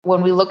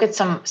when we look at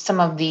some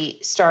of the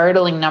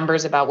startling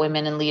numbers about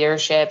women in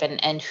leadership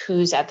and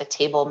who's at the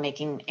table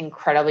making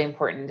incredibly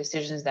important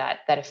decisions that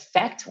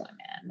affect women,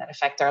 that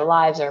affect our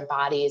lives, our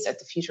bodies, at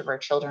the future of our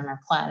children, our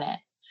planet,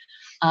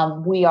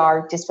 we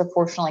are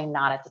disproportionately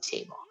not at the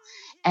table.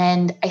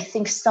 And I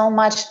think so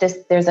much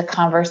there's a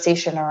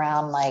conversation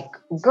around like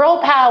girl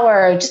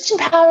power, just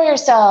empower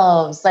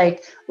yourselves,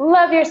 like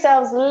love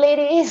yourselves,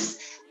 ladies.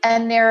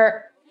 And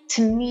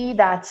to me,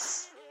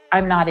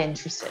 I'm not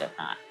interested in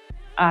that.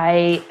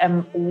 I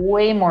am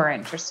way more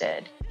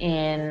interested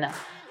in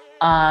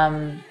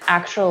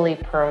actually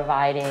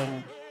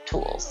providing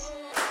tools.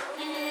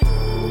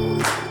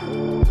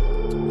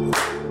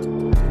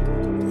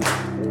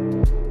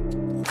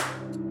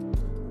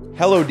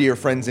 Hello, dear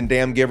friends and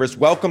damn givers.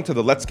 Welcome to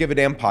the Let's Give a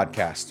Damn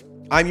podcast.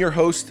 I'm your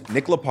host,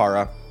 Nick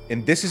LaPara,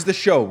 and this is the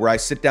show where I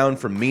sit down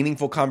for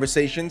meaningful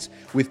conversations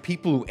with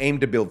people who aim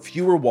to build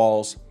fewer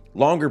walls,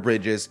 longer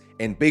bridges,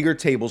 and bigger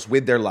tables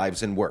with their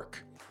lives and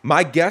work.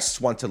 My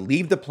guests want to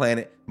leave the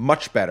planet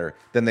much better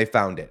than they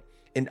found it,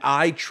 and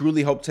I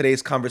truly hope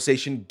today's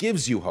conversation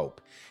gives you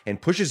hope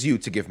and pushes you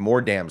to give more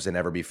damns than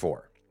ever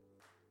before.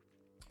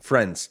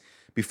 Friends,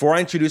 before I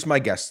introduce my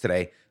guests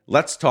today,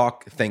 let's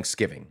talk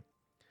Thanksgiving.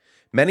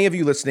 Many of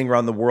you listening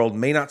around the world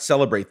may not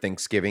celebrate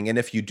Thanksgiving, and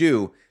if you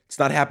do, it's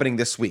not happening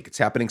this week. It's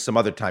happening some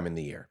other time in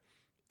the year.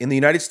 In the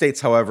United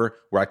States, however,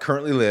 where I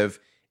currently live,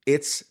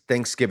 it's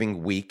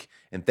Thanksgiving week,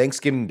 and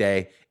Thanksgiving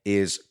Day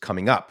is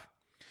coming up.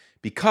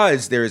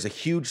 Because there is a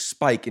huge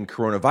spike in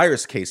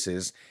coronavirus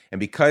cases,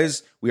 and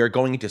because we are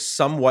going into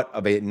somewhat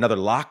of another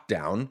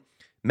lockdown,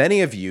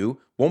 many of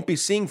you won't be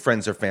seeing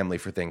friends or family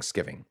for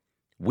Thanksgiving.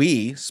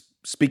 We,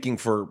 speaking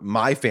for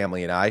my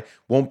family and I,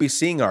 won't be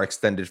seeing our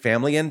extended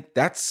family, and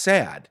that's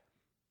sad.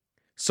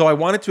 So I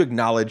wanted to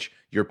acknowledge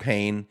your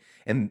pain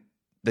and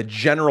the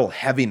general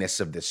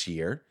heaviness of this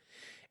year.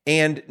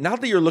 And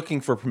not that you're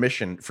looking for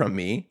permission from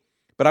me,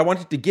 but I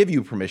wanted to give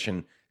you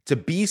permission to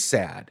be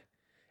sad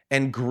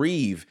and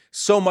grieve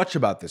so much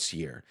about this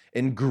year,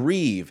 and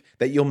grieve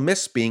that you'll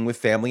miss being with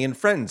family and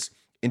friends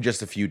in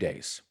just a few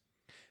days.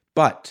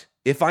 But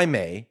if I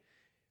may,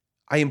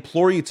 I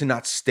implore you to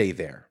not stay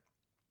there.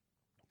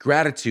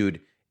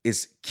 Gratitude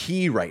is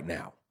key right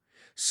now.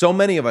 So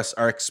many of us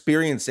are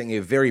experiencing a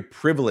very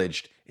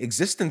privileged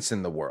existence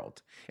in the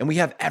world, and we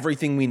have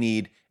everything we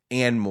need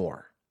and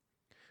more.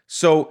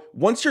 So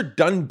once you're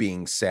done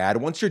being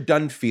sad, once you're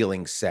done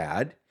feeling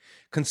sad,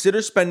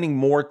 consider spending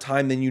more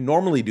time than you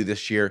normally do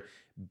this year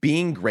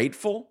being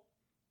grateful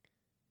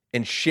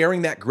and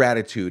sharing that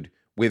gratitude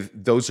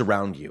with those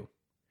around you.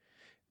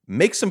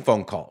 Make some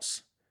phone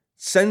calls,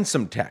 send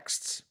some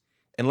texts,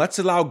 and let's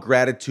allow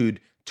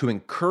gratitude to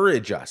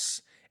encourage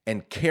us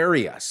and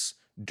carry us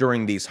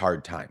during these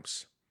hard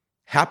times.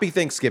 Happy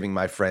Thanksgiving,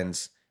 my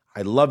friends.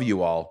 I love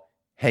you all.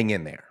 Hang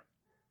in there.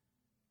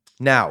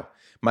 Now,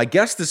 my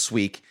guest this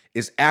week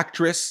is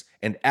actress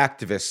and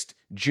activist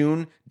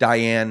June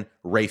Diane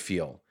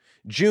Raphael.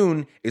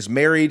 June is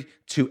married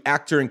to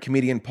actor and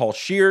comedian Paul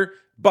Scheer,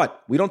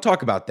 but we don't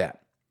talk about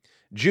that.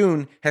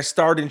 June has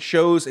starred in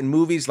shows and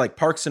movies like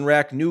Parks and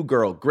Rec, New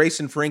Girl, Grace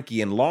and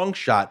Frankie, and Long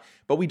Shot,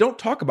 but we don't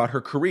talk about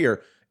her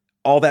career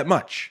all that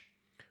much.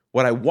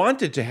 What I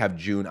wanted to have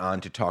June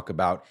on to talk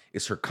about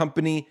is her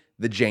company,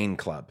 The Jane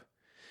Club.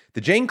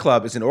 The Jane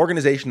Club is an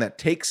organization that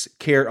takes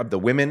care of the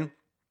women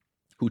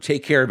who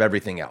take care of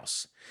everything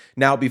else.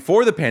 Now,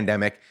 before the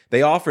pandemic,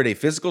 they offered a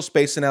physical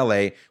space in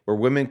LA where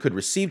women could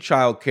receive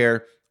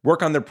childcare,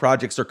 work on their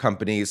projects or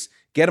companies,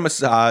 get a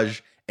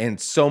massage,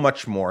 and so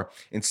much more.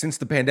 And since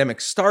the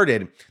pandemic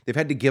started, they've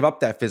had to give up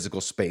that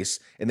physical space,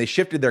 and they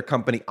shifted their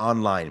company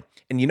online.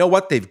 And you know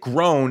what? They've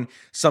grown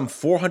some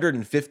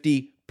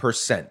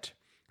 450%.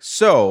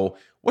 So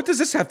what does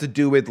this have to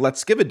do with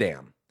Let's Give a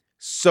Damn?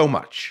 So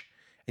much.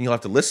 And you'll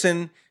have to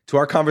listen to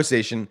our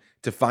conversation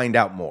to find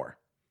out more.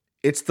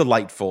 It's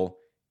delightful.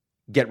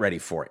 Get ready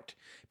for it.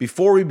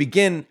 Before we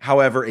begin,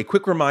 however, a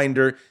quick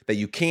reminder that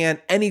you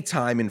can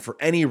anytime and for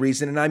any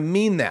reason, and I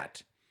mean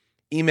that,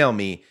 email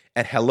me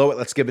at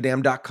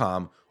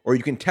hello@letsgiveadamn.com, or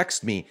you can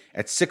text me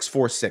at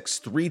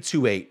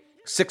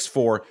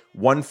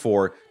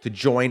 646-328-6414 to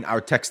join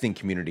our texting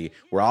community,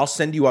 where I'll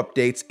send you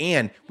updates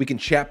and we can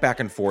chat back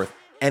and forth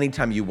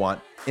anytime you want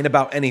and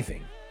about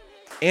anything.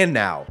 And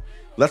now,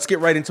 let's get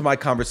right into my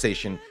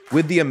conversation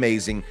with the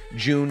amazing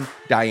June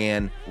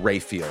Diane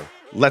Raphael.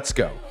 Let's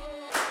go.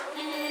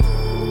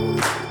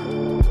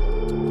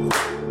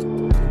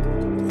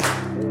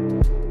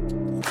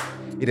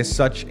 It is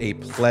such a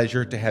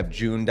pleasure to have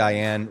June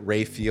Diane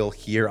Raphael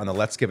here on the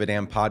Let's Give a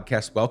Damn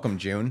podcast. Welcome,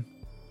 June.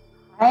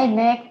 Hi,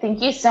 Nick.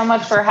 Thank you so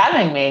much for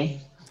having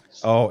me.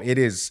 Oh, it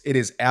is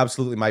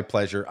absolutely my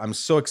pleasure. I'm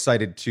so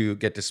excited to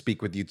get to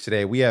speak with you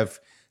today. We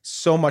have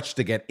so much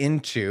to get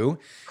into,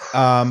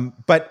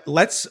 but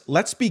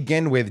let's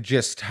begin with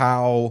just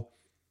how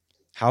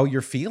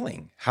you're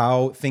feeling,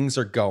 how things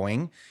are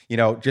going. You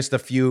know, just a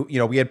few.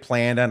 We had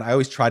planned, and I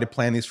always try to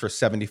plan these for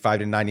 75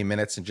 to 90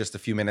 minutes, and just a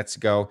few minutes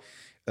ago,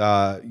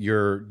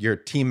 your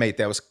teammate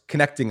that was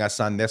connecting us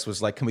on this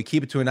was like, can we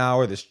keep it to an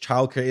hour? There's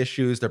childcare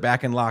issues. They're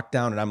back in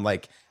lockdown. And I'm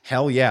like,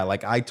 hell yeah.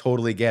 Like, I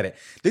totally get it.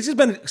 This has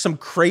been some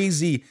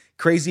crazy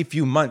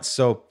few months.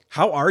 So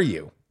how are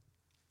you?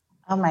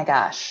 Oh my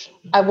gosh.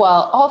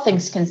 Well, all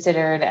things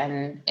considered,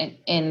 and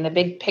in the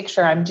big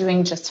picture, I'm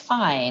doing just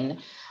fine,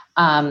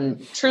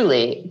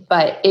 truly.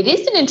 But it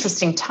is an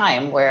interesting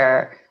time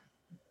where,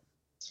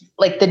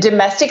 like, the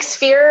domestic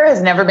sphere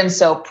has never been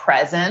so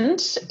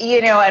present,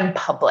 and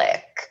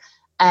public.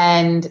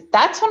 And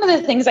that's one of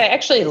the things I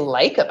actually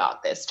like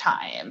about this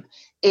time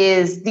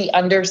is the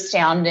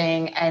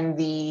understanding and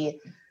the,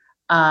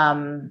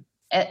 and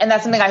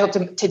that's something I hope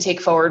to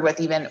take forward with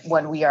even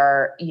when we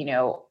are,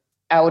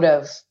 out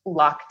of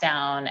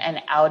lockdown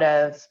and out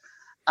of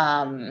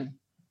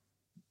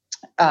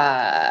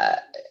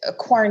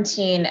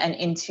quarantine and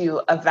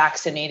into a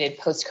vaccinated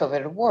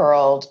post-COVID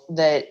world,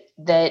 that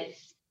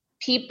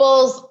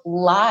people's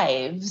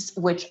lives,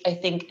 which I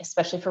think,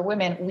 especially for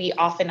women, we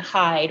often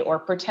hide or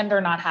pretend are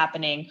not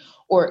happening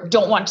or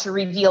don't want to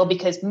reveal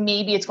because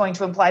maybe it's going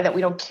to imply that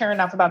we don't care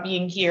enough about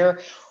being here,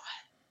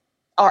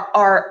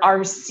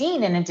 are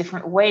seen in a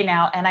different way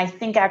now. And I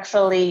think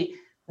actually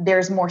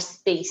there's more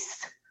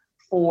space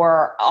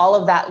for all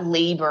of that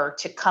labor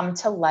to come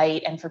to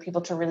light and for people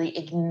to really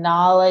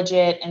acknowledge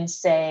it and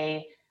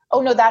say,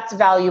 oh no, that's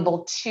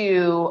valuable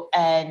too.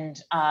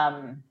 And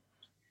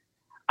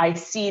I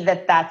see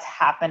that that's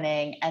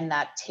happening, and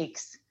that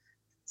takes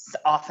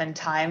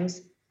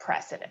oftentimes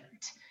precedent.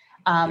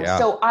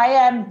 So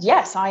I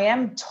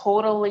am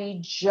totally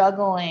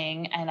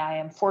juggling, and I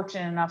am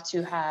fortunate enough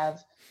to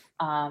have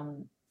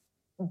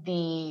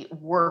the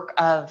work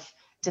of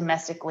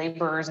domestic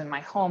laborers in my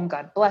home.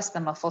 God bless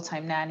them, a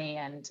full-time nanny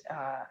and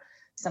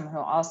someone who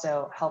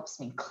also helps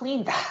me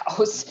clean the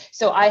house.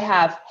 So I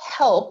have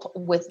help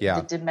with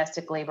the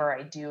domestic labor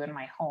I do in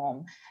my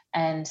home,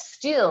 and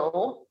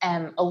still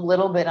am a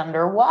little bit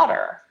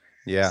underwater.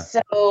 Yeah.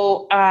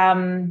 So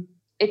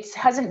it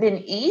hasn't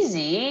been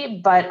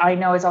easy, but I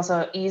know it's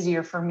also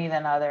easier for me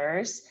than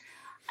others.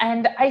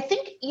 And I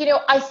think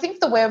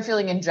the way I'm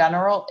feeling in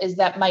general is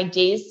that my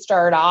days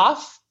start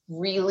off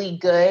really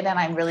good and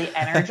I'm really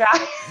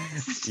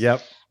energized.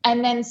 Yep.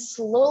 And then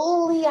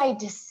slowly I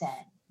descend.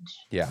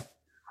 Yeah.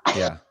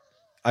 Yeah.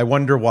 I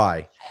wonder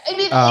why. I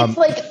mean, it's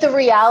like the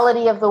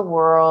reality of the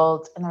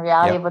world and the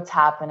reality of what's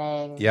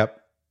happening. Yep.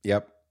 Yeah,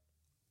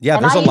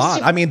 and there's a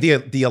lot. I mean,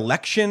 the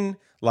election,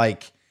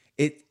 like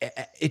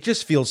it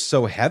just feels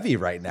so heavy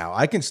right now.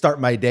 I can start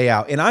my day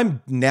out, and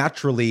I'm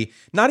naturally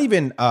not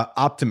even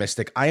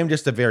optimistic. I am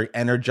just a very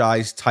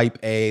energized type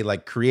A,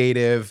 like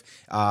creative,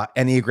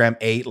 Enneagram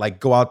 8, like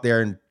go out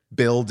there and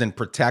build and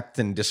protect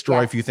and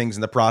destroy a few things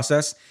in the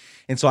process.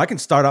 And so I can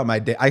start out my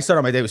day. I start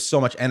out my day with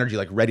so much energy,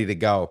 like ready to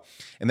go.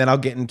 And then I'll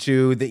get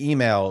into the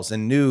emails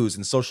and news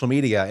and social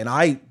media.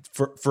 And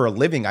for a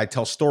living, I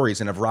tell stories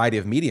in a variety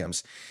of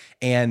mediums.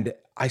 And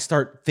I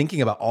start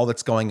thinking about all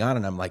that's going on.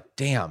 And I'm like,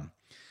 damn,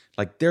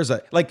 like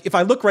if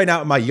I look right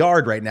now at my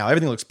yard right now,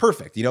 everything looks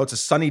perfect. It's a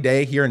sunny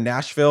day here in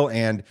Nashville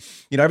and,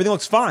 everything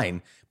looks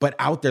fine. But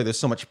out there's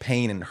so much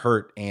pain and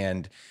hurt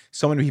and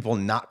so many people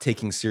not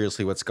taking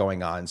seriously what's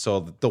going on.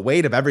 So the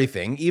weight of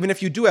everything, even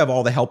if you do have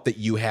all the help that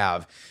you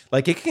have,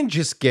 like it can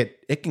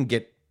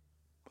get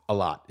a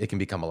lot. It can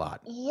become a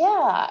lot.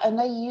 Yeah. And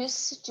I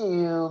used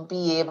to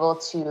be able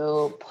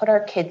to put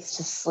our kids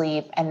to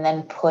sleep and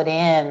then put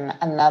in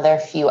another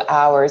few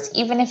hours,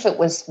 even if it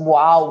was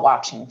while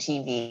watching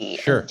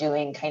TV, and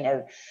doing kind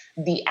of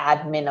the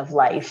admin of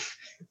life,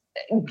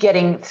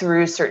 getting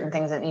through certain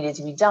things that needed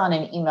to be done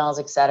and emails,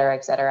 et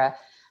cetera,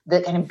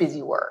 the kind of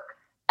busy work.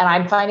 And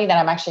I'm finding that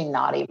I'm actually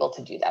not able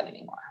to do that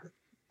anymore.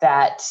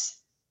 That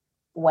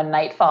when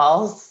night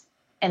falls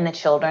and the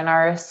children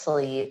are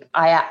asleep,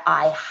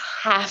 I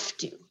have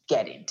to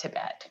get into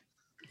bed.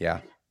 Yeah.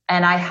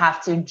 And I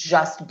have to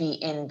just be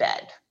in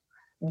bed.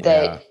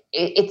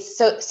 It's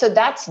so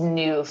that's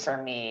new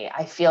for me.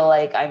 I feel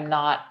like I'm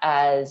not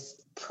as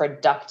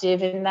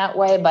productive in that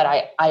way, but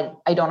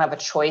I don't have a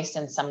choice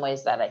in some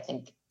ways that I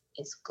think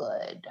is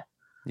good.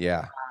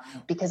 Yeah.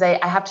 Because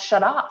I have to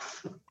shut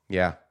off.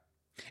 Yeah.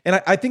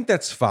 And I think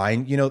that's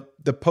fine.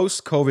 The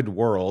post-COVID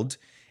world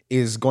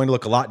is going to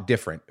look a lot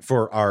different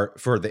for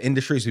the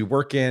industries we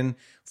work in,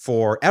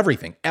 for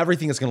everything.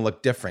 Everything is going to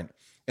look different.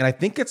 And I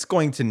think it's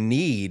going to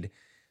need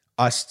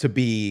us to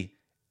be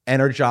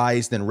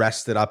energized and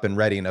rested up and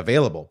ready and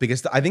available,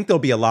 because I think there'll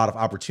be a lot of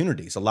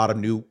opportunities, a lot of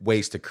new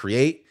ways to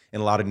create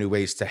and a lot of new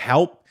ways to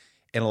help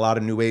and a lot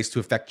of new ways to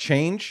affect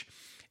change.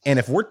 And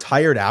if we're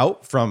tired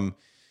out from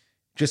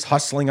just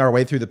hustling our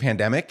way through the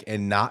pandemic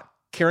and not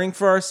caring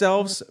for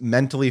ourselves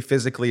mentally,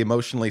 physically,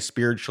 emotionally,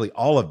 spiritually,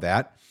 all of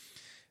that,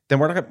 then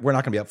we're not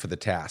going to be up for the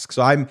task.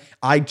 So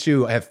I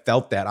too have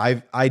felt that.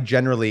 I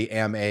generally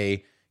am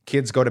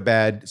kids go to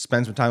bed,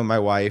 spend some time with my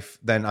wife,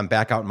 then I'm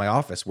back out in my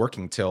office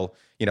working till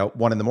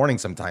 1 a.m.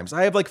 sometimes.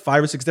 I have like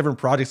 5 or 6 different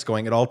projects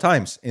going at all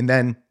times. And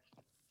then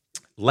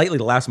lately,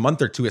 the last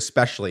month or two,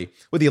 especially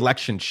with the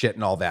election shit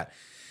and all that,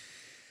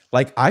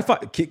 like I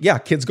thought,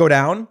 kids go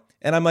down.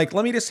 And I'm like,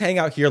 let me just hang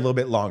out here a little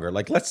bit longer.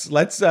 Like, let's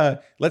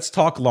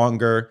talk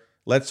longer.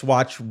 Let's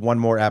watch one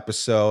more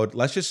episode.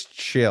 Let's just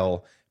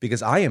chill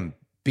because I am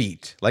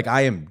beat. Like,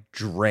 I am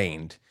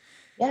drained.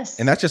 And Yes.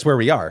 that's just where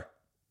we are.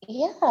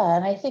 Yeah.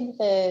 And I think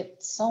that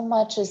so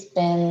much has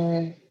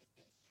been,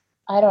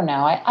 I don't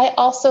know. I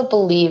also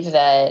believe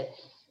that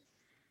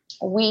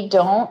we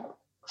don't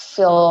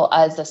feel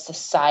as a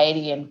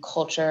society and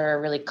culture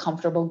really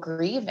comfortable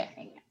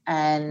grieving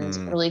and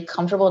really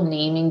comfortable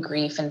naming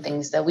grief and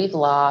things that we've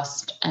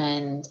lost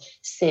and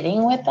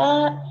sitting with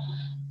that.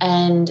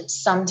 And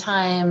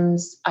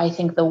sometimes I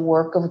think the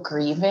work of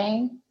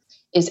grieving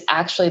is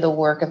actually the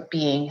work of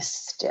being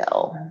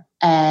still.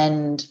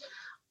 And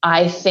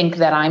I think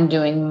that I'm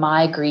doing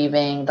my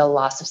grieving, the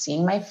loss of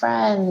seeing my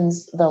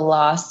friends, the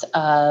loss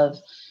of,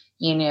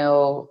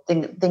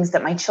 things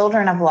that my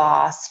children have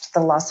lost,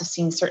 the loss of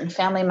seeing certain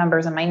family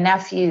members and my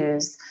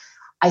nephews.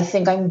 I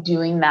think I'm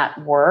doing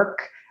that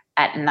work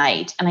at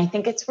night. And I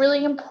think it's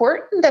really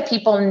important that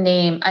people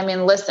name,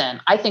 listen,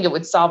 I think it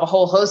would solve a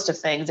whole host of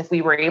things if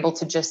we were able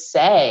to just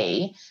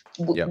say,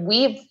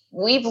 we've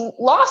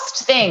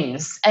lost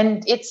things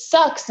and it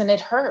sucks and it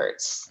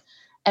hurts.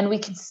 And we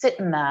can sit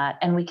in that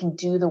and we can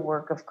do the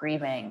work of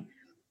grieving.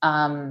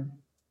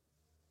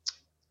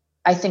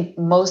 I think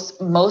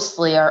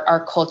mostly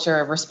our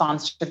culture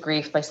responds to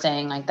grief by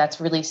saying like, that's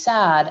really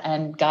sad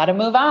and got to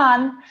move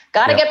on,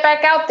 got to get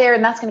back out there.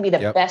 And that's going to be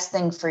the best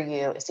thing for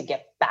you is to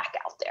get back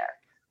out there.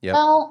 Yep.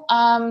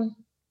 Well,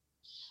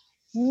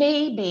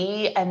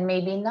 maybe, and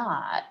maybe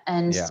not.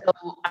 And so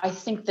I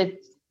think that,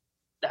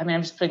 I'm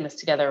just putting this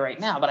together right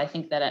now, but I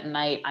think that at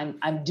night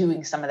I'm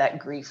doing some of that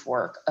grief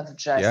work of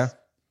just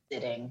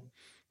sitting.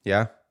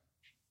 Yeah.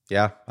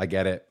 Yeah. I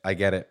get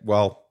it.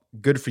 Well,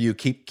 good for you.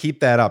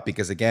 Keep that up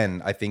because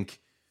again, I think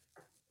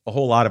a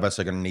whole lot of us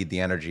are going to need the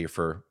energy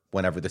for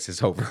whenever this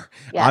is over.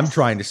 Yes. I'm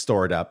trying to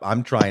store it up.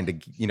 I'm trying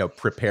to,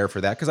 prepare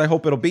for that because I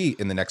hope it'll be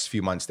in the next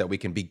few months that we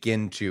can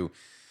begin to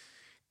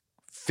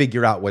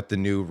figure out what the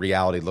new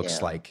reality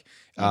looks like.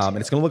 And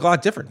it's going to look a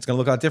lot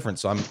different.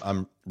 So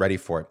I'm ready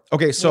for it.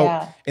 Okay.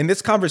 So in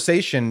this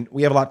conversation,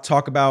 we have a lot to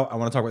talk about. I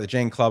want to talk about the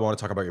Jane Club. I want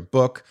to talk about your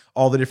book,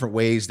 all the different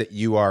ways that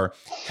you are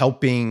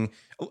helping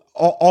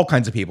all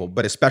kinds of people,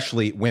 but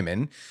especially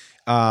women.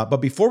 But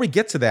before we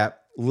get to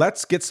that,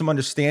 let's get some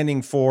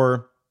understanding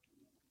for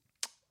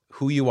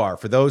who you are.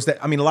 For those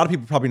that, a lot of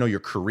people probably know your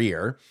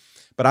career,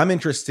 but I'm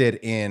interested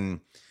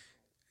in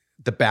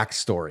the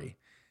backstory.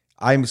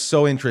 I'm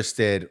so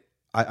interested.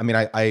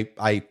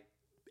 I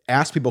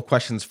ask people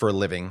questions for a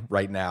living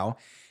right now,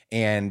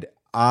 and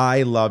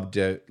I love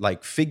to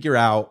figure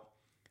out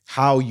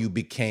how you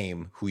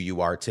became who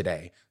you are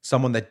today.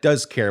 Someone that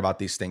does care about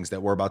these things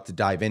that we're about to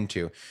dive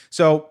into.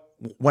 So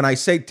when I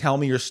say, tell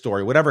me your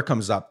story, whatever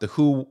comes up, the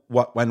who,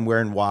 what, when, where,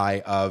 and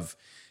why of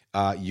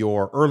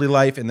your early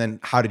life, and then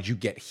how did you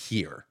get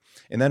here?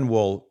 And then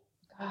we'll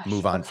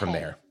move on from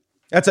there.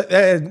 That's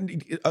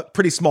a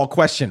pretty small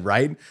question,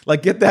 right?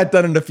 Like get that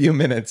done in a few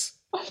minutes.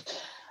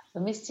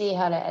 Let me see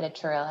how to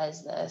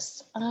editorialize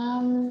this.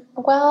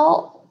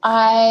 Well,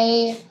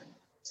 I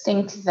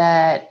think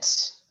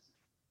that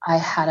I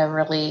had a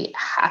really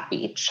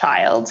happy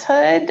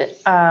childhood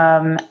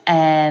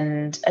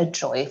and a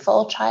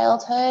joyful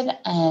childhood.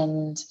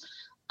 And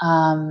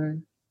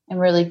I'm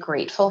really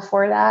grateful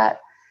for that.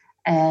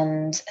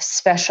 And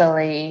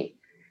especially,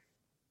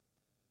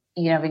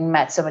 having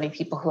met so many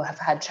people who have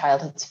had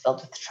childhoods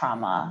filled with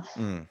trauma.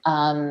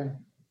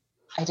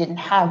 I didn't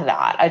have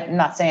that. I'm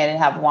not saying I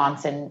didn't have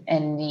wants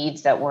and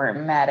needs that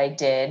weren't met. I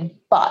did.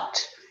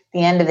 But at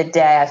the end of the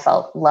day, I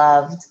felt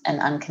loved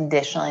and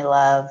unconditionally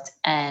loved.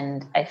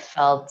 And I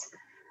felt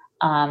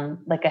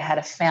like I had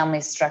a family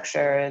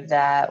structure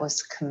that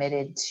was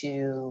committed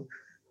to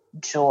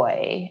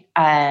joy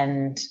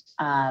and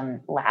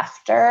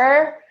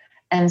laughter.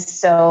 And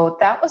so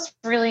that was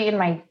really in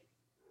my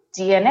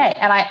DNA.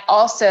 And I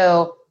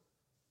also,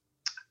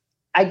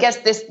 I guess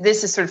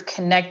this is sort of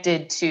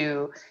connected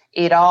to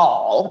it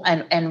all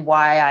and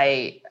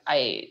why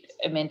I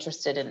am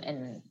interested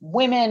in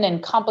women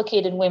and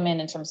complicated women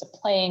in terms of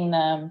playing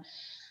them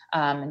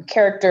and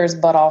characters,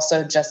 but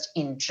also just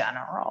in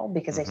general,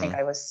 because I think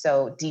I was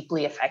so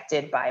deeply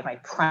affected by my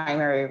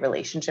primary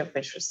relationship,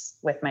 which was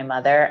with my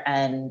mother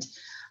and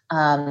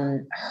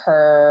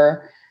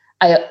her.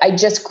 I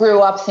just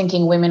grew up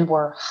thinking women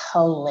were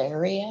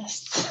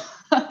hilarious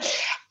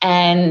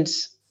and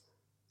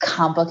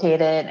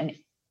complicated and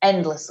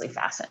endlessly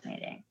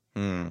fascinating.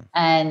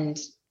 And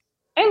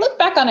I look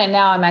back on it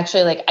now, I'm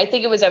actually I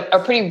think it was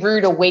a pretty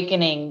rude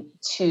awakening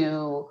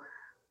to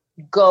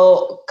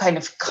go kind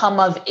of come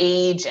of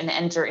age and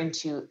enter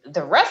into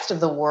the rest of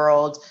the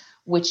world,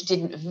 which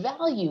didn't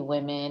value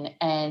women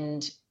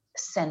and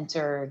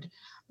centered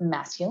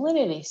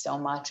masculinity so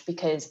much,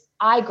 because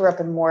I grew up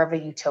in more of a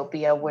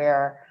utopia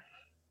where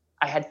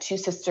I had two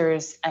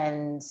sisters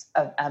and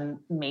a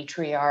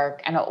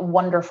matriarch and a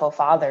wonderful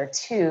father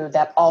too,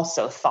 that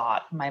also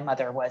thought my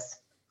mother was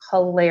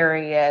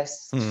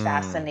hilarious,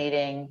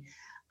 fascinating,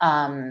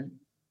 a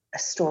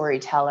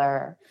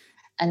storyteller.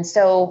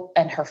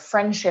 and her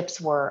friendships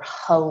were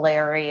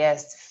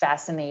hilarious,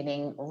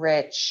 fascinating,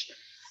 rich,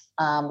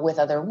 with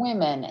other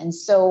women. And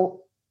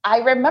so I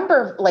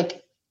remember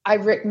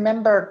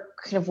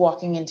kind of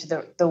walking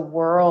into the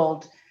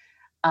world.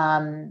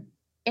 And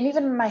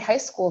even in my high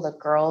school, the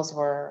girls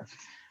were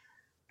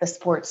the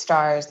sports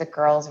stars, the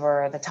girls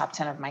were the top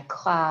 10 of my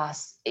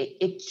class.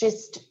 It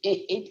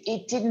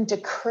didn't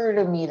occur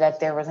to me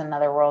that there was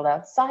another world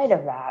outside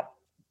of that.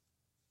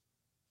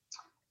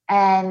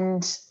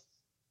 And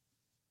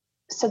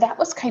so that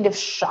was kind of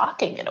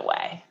shocking in a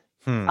way.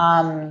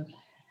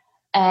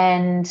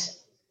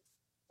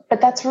 But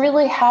that's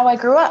really how I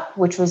grew up,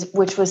 which was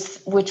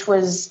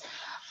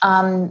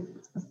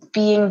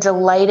being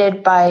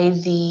delighted by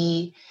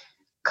the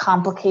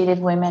complicated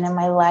women in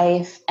my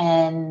life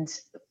and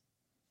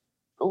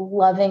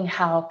loving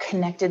how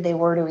connected they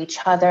were to each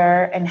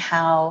other and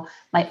how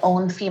my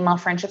own female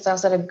friendships. I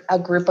also had a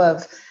group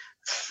of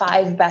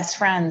 5 best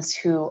friends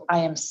who I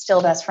am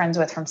still best friends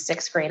with from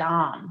 6th grade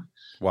on.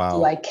 Wow.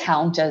 Who I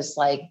count as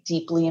like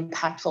deeply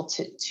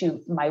impactful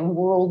to my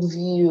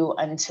worldview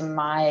and to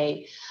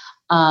my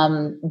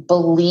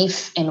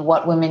belief in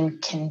what women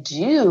can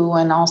do,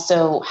 and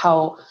also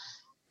how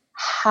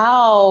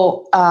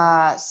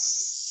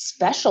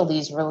special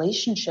these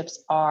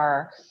relationships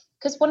are.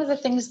 Because one of the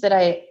things that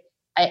I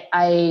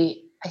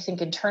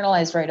think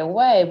internalized right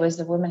away was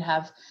the women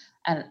have,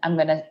 and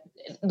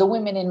the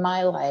women in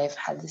my life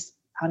had this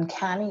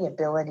uncanny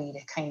ability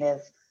to kind of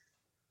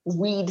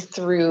weed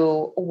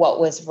through what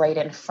was right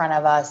in front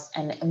of us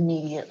and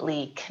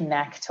immediately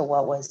connect to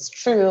what was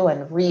true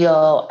and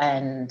real.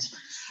 And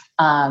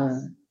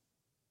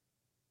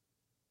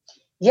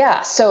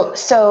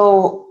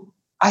so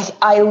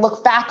I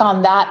look back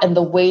on that and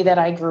the way that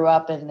I grew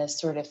up in this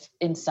sort of,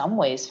 in some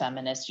ways,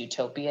 feminist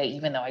utopia,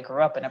 even though I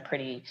grew up in a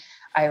pretty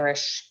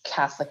Irish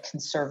Catholic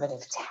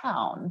conservative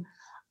town.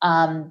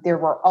 There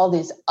were all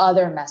these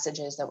other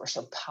messages that were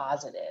so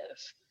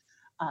positive.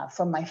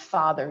 From my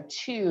father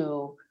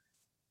too,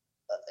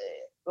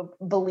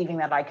 believing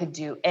that I could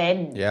do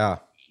anything. Yeah.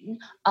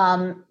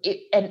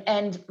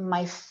 And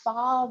my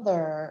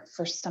father,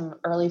 for some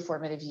early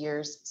formative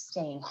years,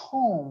 staying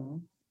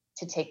home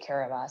to take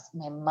care of us,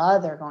 my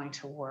mother going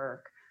to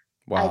work.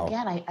 Wow.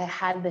 Again, I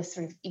had this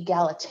sort of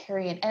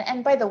egalitarian,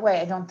 and by the way,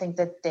 I don't think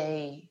that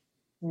they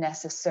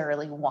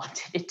necessarily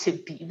wanted it to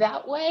be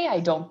that way.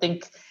 I don't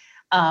think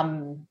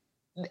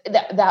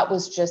that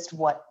was just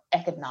what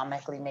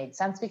economically made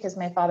sense, because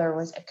my father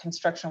was a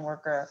construction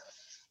worker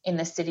in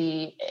the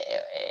city,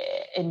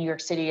 in New York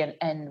City,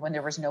 and when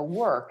there was no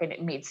work, and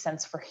it made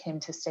sense for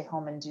him to stay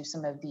home and do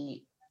some of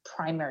the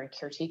primary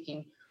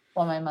caretaking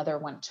while my mother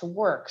went to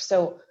work.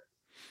 So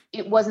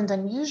it wasn't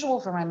unusual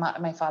for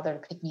my father to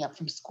pick me up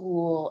from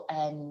school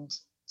and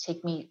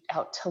take me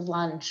out to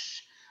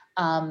lunch,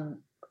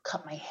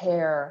 cut my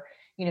hair,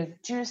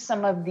 do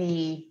some of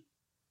the.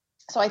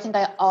 So I think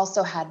I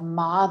also had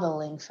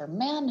modeling for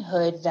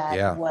manhood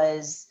that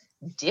was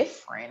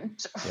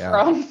different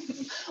from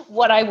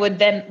what I would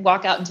then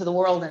walk out into the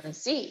world and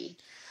see.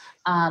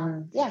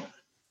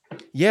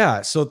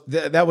 Yeah. So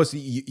that was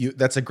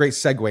that's a great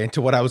segue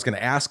into what I was going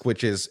to ask,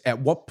 which is, at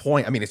what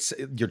point, I mean, it's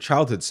your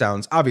childhood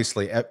sounds,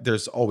 obviously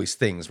there's always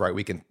things, right?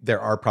 There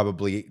are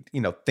probably,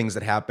 things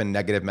that happen,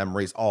 negative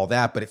memories, all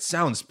that, but it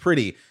sounds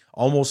pretty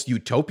almost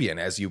utopian,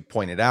 as you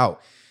pointed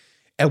out.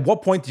 At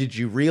what point did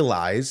you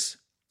realize,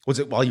 was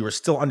it while you were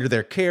still under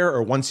their care,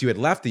 or once you had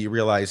left, that you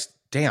realized,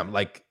 damn,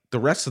 like the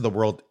rest of the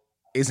world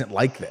isn't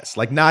like this.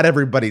 Like, not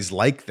everybody's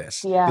like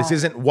this. Yeah. This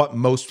isn't what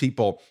most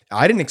people,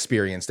 I didn't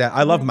experience that.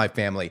 I love my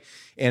family,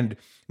 and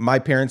my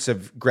parents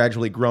have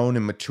gradually grown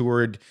and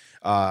matured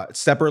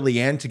separately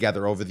and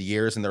together over the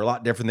years. And they're a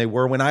lot different than they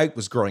were when I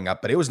was growing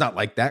up, but it was not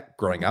like that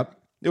growing up.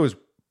 It was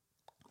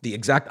the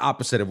exact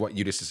opposite of what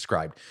you just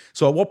described.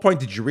 So at what point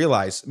did you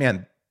realize,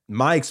 man,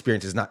 my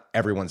experience is not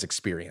everyone's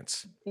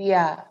experience?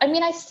 Yeah. I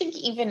mean, I think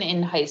even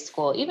in high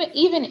school,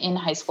 even in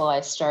high school, I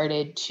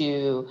started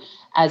to,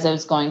 as I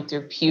was going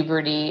through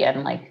puberty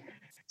and like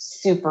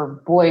super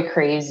boy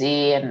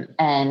crazy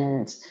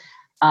and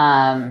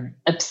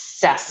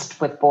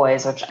obsessed with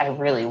boys, which I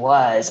really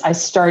was, I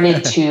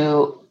started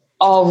to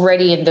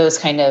already in those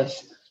kind of,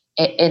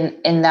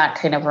 in that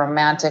kind of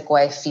romantic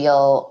way,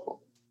 feel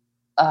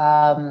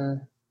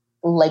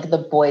like the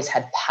boys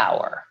had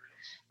power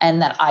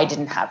and that I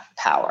didn't have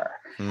power.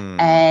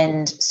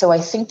 And so I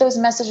think those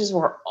messages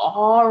were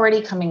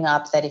already coming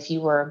up, that if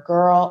you were a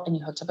girl and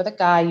you hooked up with a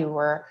guy, you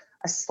were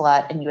a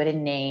slut and you had a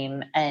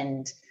name.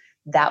 And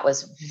that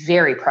was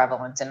very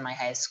prevalent in my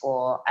high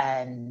school,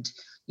 and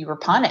you were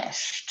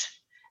punished.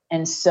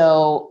 And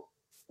so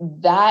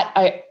that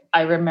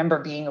I remember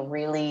being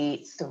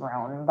really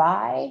thrown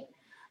by,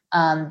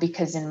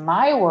 because in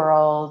my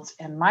world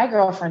and my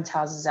girlfriend's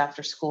houses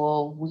after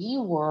school, we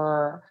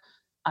were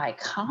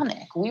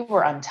iconic. We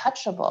were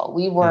untouchable.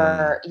 We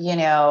were,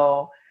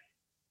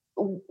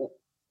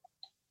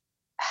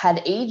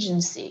 had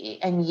agency.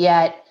 And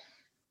yet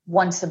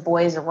once the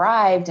boys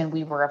arrived, and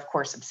we were of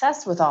course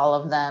obsessed with all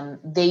of them,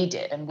 they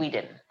did, and we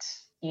didn't.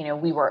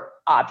 We were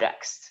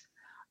objects.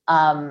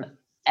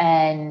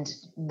 And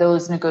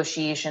those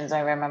negotiations,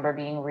 I remember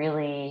being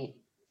really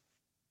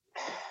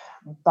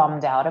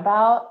bummed out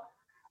about.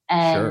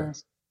 And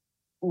Sure.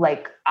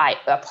 like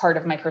a part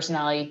of my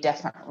personality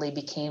definitely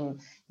became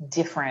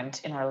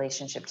different in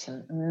relationship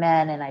to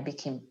men, and I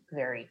became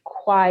very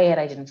quiet.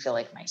 I didn't feel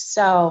like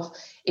myself.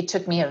 It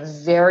took me a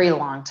very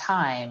long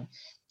time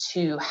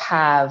to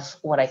have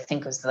what I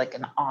think was like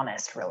an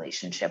honest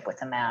relationship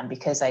with a man,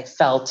 because I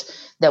felt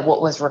that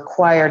what was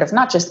required of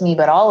not just me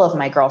but all of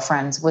my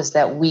girlfriends was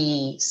that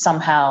we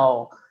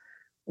somehow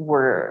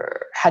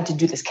had to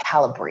do this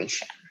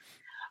calibration.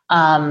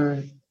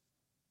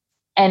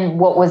 And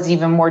what was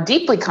even more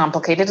deeply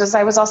complicated is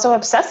I was also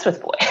obsessed with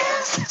boys.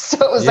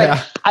 So it was like,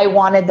 I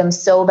wanted them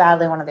so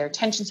badly. I wanted their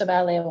attention so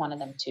badly. I wanted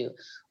them to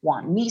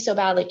want me so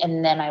badly.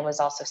 And then I was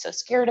also so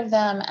scared of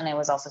them. And I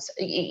was also,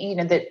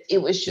 that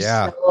it was just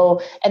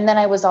so, and then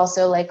I was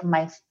also like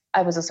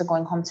I was also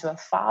going home to a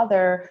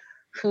father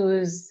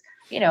who's,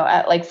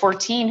 at like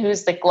 14,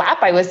 whose like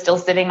lap I was still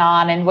sitting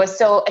on and was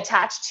so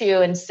attached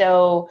to. And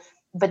so,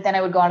 but then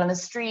I would go out on the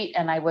street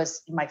and I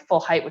was my full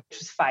height, which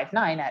was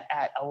 5'9"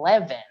 at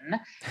 11.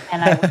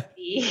 And I would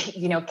be,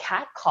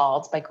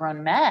 catcalled by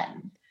grown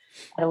men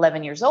at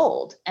 11 years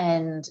old.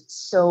 And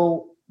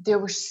so there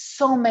were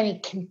so many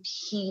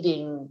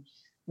competing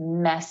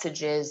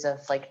messages of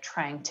like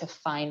trying to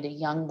find a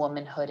young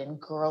womanhood and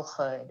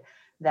girlhood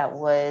that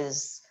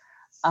was,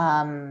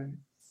 I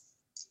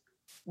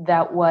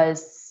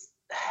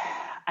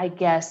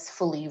guess,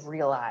 fully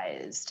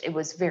realized. It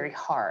was very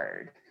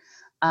hard.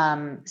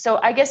 So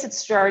I guess it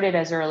started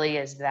as early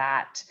as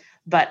that,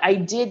 but I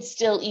did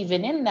still,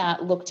 even in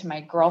that, look to my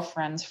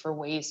girlfriends for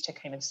ways to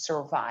kind of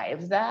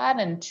survive that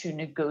and to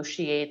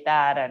negotiate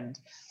that. And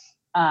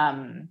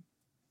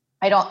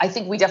I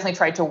think we definitely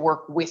tried to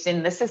work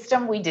within the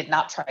system. We did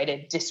not try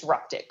to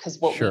disrupt it, because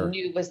what we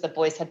knew was the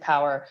boys had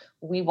power.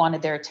 We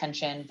wanted their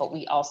attention, but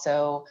we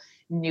also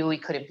knew we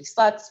couldn't be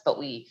sluts, but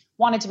we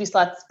wanted to be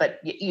sluts. But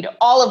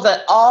all of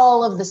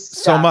the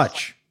stuff. So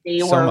much.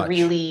 They were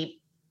really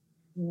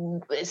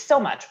so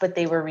much, but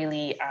they were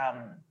really,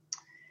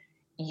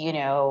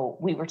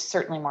 we were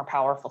certainly more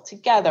powerful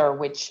together,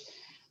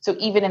 so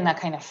even in that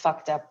kind of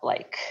fucked up,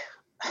 like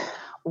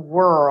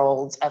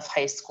world of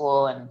high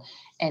school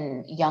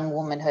and young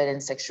womanhood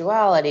and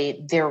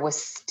sexuality, there was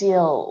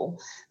still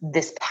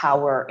this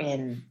power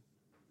in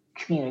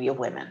community of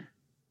women.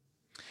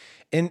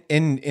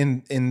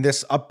 In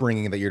this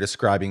upbringing that you're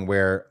describing,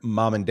 where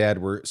mom and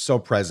dad were so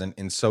present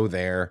and so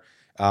there,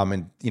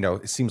 and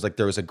it seems like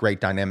there was a great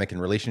dynamic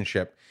and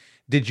relationship.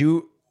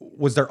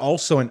 Was there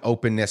also an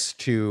openness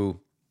to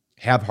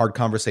have hard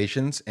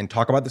conversations and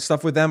talk about this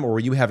stuff with them, or were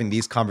you having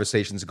these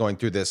conversations going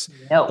through this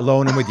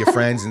alone and with your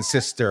friends and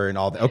sister and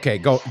all that? Okay,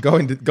 go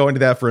into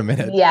that for a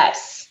minute.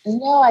 Yes,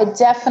 no, I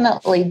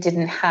definitely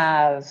didn't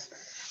have.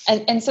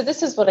 And so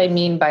this is what I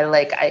mean by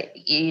like, I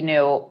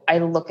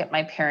look at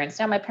my parents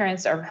now. My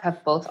parents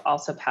have both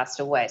also passed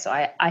away. So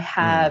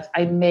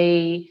I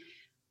may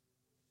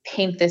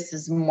paint this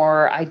as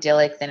more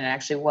idyllic than it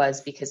actually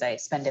was, because I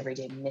spend every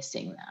day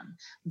missing them.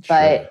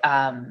 But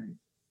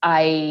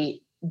I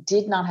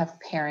did not have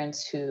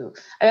parents who,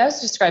 I always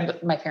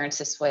describe my parents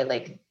this way.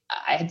 Like,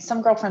 I had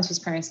some girlfriends whose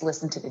parents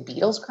listened to the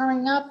Beatles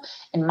growing up,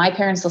 and my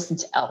parents listened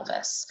to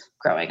Elvis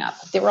growing up.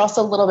 They were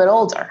also a little bit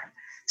older.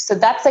 So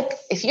that's like,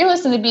 if you're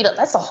listening to Beatles,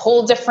 that's a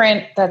whole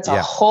different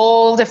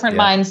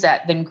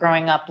mindset than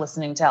growing up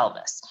listening to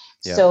Elvis.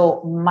 Yeah.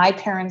 So my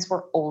parents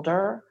were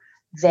older.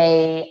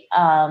 They,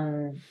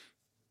 my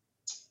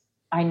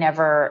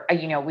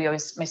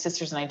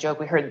sisters and I joke,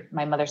 we heard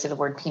my mother say the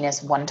word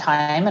penis one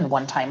time and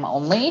one time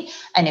only.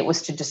 And it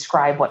was to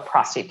describe what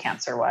prostate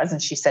cancer was. And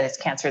she said, it's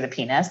cancer of the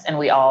penis. And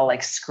we all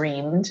like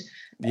screamed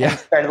and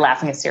started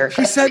laughing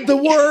hysterically. She said the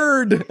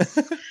word.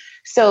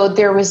 So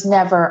there was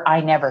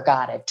I never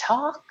got to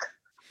talk.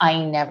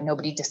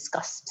 Nobody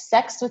discussed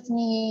sex with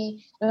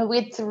me. We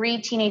had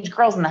 3 teenage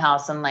girls in the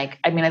house. And like,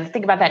 I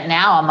think about that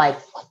now. I'm like,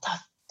 what the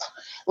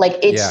like,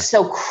 it's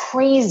so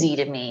crazy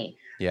to me.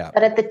 Yeah.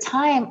 But at the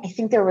time, I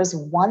think there was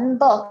one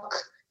book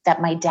that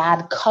my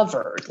dad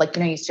covered, like,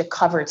 you used to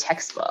cover a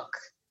textbook.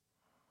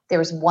 There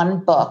was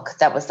one book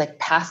that was like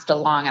passed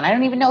along, and I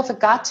don't even know if it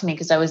got to me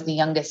because I was the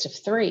youngest of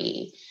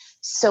 3.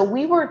 So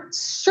we were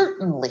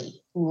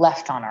certainly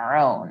left on our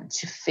own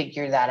to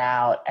figure that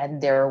out.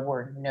 And there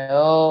were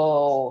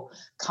no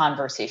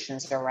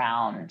conversations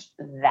around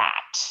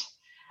that.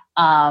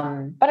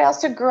 But I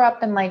also grew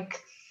up in like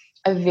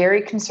a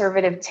very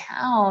conservative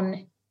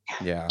town,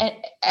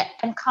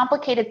 and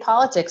complicated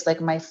politics. Like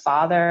my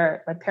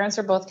parents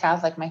are both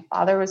Catholic. My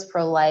father was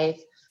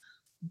pro-life,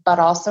 but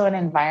also an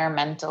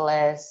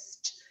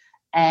environmentalist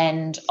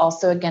and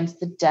also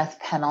against the death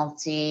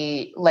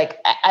penalty. Like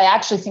I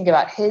actually think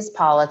about his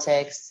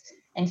politics,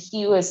 and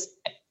he was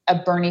a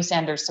Bernie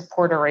Sanders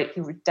supporter, right?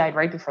 He died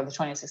right before the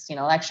 2016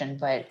 election.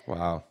 But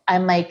wow.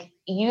 I'm like,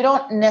 you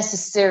don't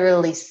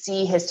necessarily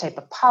see his type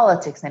of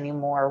politics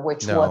anymore,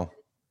 which was,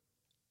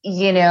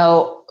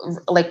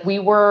 like we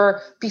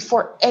were,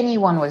 before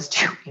anyone was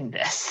doing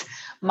this,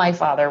 my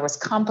father was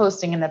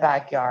composting in the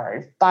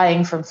backyard,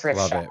 buying from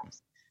thrift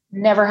shops,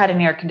 never had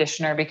an air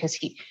conditioner because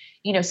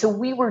so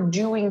we were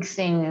doing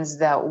things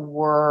that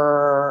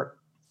were,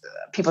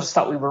 people just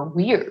thought we were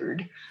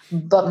weird,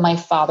 but my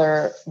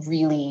father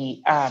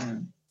really,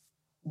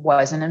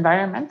 was an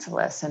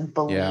environmentalist and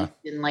believed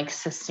in like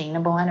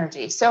sustainable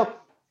energy. So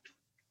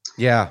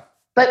yeah.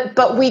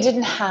 But we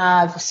didn't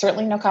have,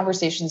 certainly no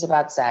conversations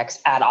about sex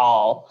at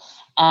all.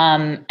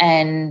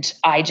 And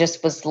I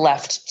just was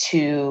left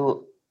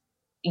to,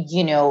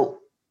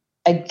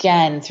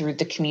 again, through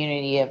the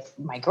community of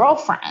my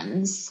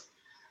girlfriends,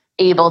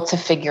 able to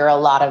figure a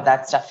lot of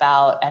that stuff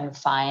out and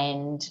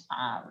find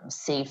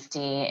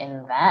safety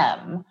in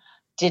them.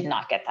 Did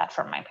not get that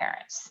from my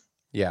parents.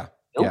 Yeah.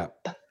 Nope.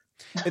 Yeah.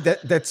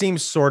 That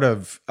seems sort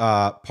of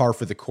par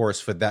for the course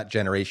for that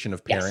generation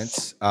of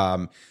parents.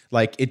 Yes.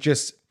 Like it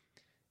just,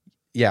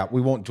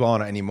 we won't dwell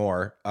on it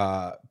anymore.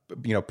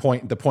 The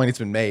point has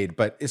been made,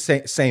 but it's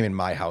same in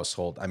my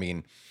household. I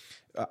mean,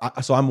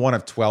 so I'm one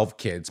of 12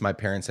 kids. My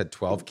parents had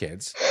 12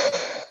 kids,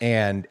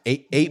 and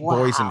eight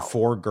boys and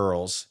 4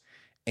 girls.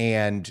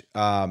 And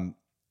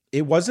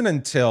it wasn't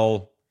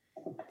until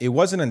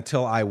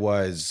I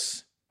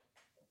was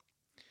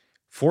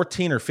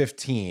 14 or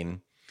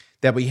 15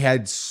 that we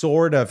had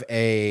sort of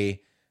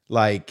a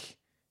like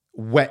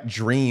wet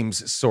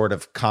dreams sort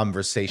of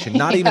conversation.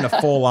 Not even a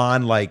full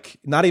on like,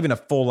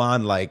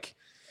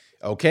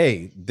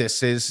 okay,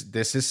 this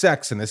is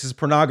sex and this is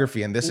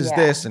pornography and this is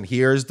this and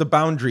here's the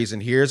boundaries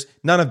and here's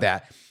none of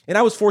that. And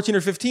I was 14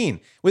 or 15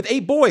 with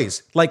 8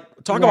 boys. Like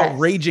talk about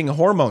raging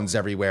hormones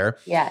everywhere.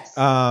 Yes.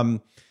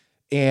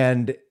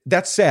 And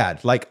that's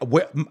sad. Like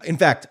in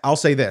fact, I'll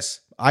say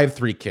this. I have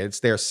 3 kids.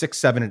 They're 6,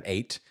 7, and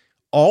 8.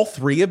 All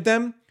 3 of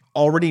them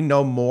already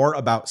know more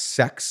about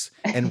sex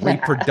and the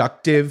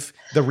reproductive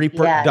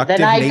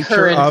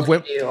nature of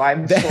women.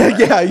 I'm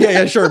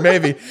sure. Sure,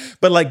 maybe.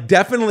 But like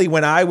definitely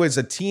when I was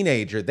a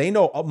teenager, they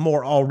know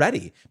more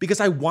already because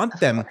I want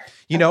them,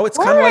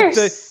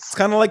 it's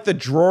kind of like the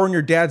drawer in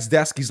your dad's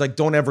desk. He's like,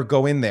 don't ever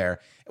go in there.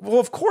 Well,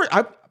 of course,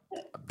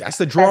 that's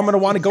the drawer I'm going to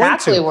want to go into.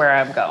 Exactly where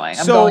I'm going.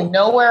 I'm going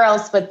nowhere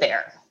else but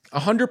there.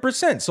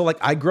 100%. So like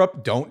I grew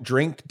up, don't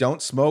drink, don't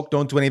smoke,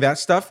 don't do any of that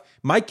stuff.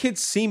 My kids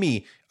see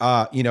me,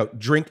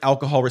 drink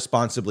alcohol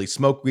responsibly,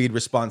 smoke weed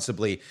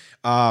responsibly,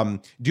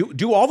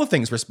 do all the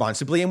things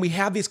responsibly. And we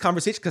have these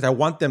conversations because I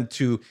want them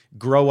to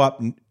grow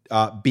up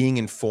being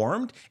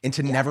informed and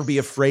to never be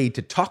afraid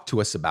to talk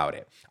to us about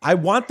it. I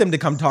want them to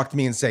come talk to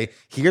me and say,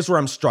 here's where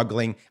I'm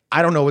struggling.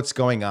 I don't know what's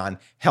going on.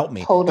 Help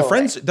me.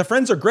 Totally. The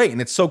friends are great. And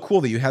it's so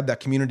cool that you have that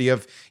community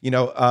of,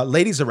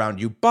 ladies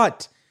around you,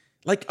 but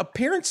like a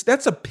parent's,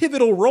 that's a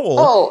pivotal role.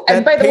 Oh,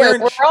 and by the way,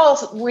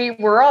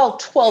 we're all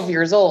 12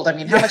 years old. I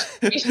mean, how much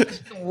patience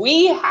do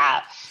we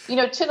have?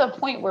 To the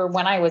point where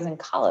when I was in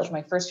college,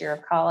 my first year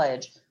of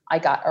college, I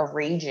got a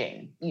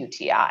raging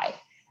UTI.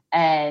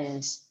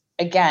 And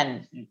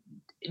again,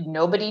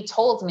 nobody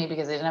told me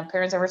because I didn't have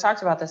parents ever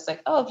talked about this.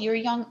 Like, oh, if you're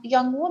a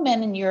young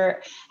woman and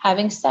you're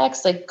having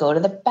sex, like go to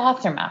the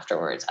bathroom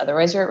afterwards.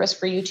 Otherwise you're at risk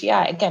for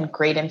UTI. Again,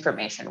 great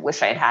information.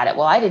 Wish I'd had it.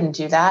 Well, I didn't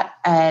do that.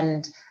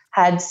 And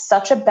had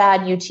such a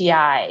bad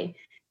UTI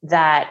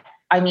that,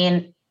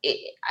 and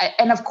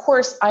of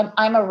course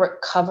I'm a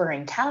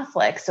recovering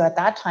Catholic. So at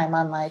that time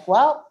I'm like,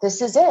 well,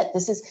 this is it.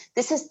 This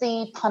is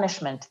the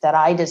punishment that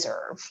I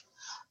deserve.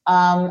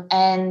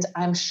 And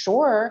I'm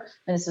sure,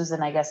 and this was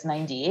in, I guess,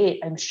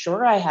 98, I'm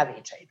sure I have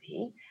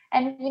HIV.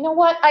 And you know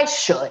what? I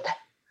should.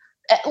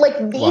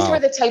 Like these were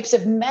the types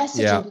of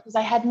messaging because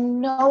I had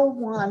no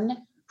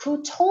one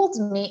who told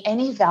me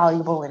any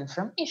valuable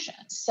information.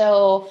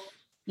 So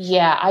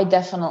yeah, I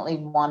definitely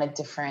want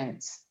to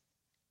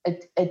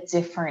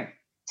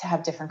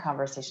have different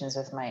conversations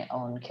with my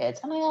own kids.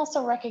 And I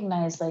also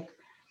recognize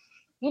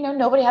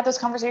nobody had those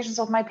conversations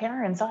with my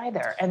parents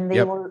either. And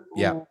they were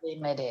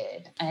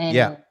limited.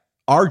 And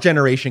our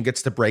generation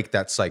gets to break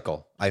that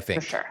cycle, I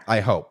think. For sure. I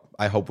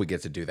hope we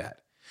get to do that.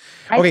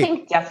 I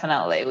think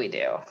definitely we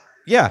do.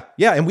 Yeah.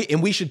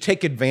 And we should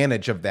take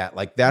advantage of that.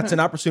 Like that's an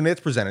opportunity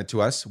that's presented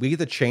to us. We get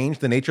to change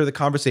the nature of the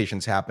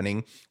conversations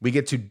happening. We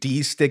get to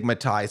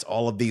destigmatize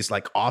all of these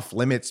like off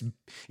limits,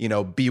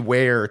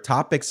 beware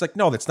topics. Like,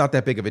 no, that's not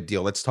that big of a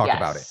deal. Let's talk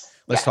about it.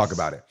 Let's talk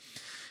about it.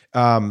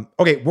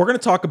 Okay. We're going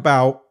to talk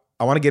about,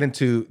 I want to get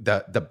into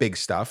the big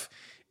stuff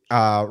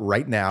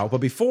right now. But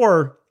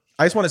before,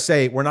 I just want to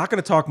say, we're not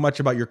going to talk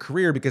much about your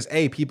career because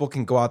people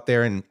can go out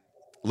there and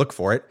look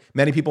for it.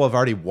 Many people have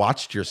already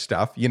watched your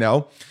stuff, and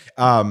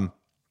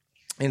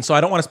so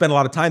I don't want to spend a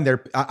lot of time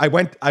there. I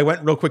went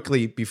real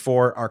quickly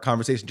before our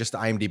conversation just to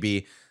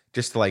IMDb,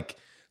 just to like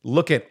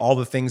look at all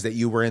the things that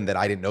you were in that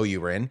I didn't know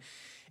you were in.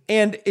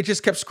 And it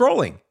just kept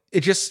scrolling. It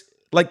just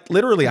like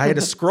literally I had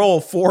to scroll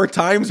 4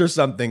 times or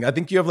something. I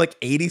think you have like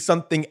 80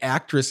 something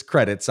actress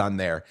credits on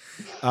there.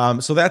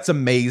 So that's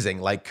amazing.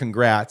 Like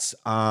congrats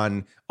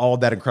on all of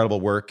that incredible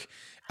work.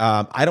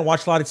 I don't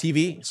watch a lot of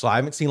TV, so I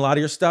haven't seen a lot of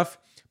your stuff.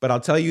 But I'll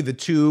tell you the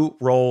 2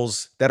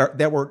 roles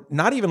that were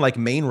not even like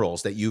main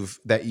roles that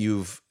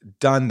you've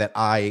done that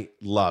I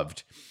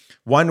loved.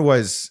 One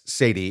was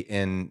Sadie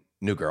in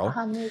New Girl.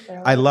 New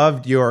Girl. I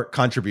loved your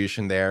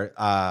contribution there.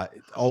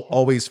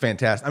 Always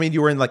fantastic. I mean,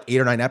 you were in like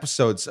 8 or 9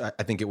 episodes,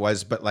 I think it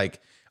was, but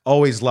like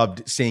always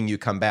loved seeing you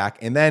come back.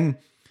 And then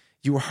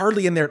you were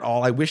hardly in there at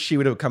all. I wish she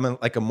would have come in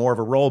like a more of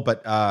a role,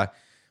 but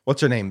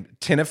what's her name?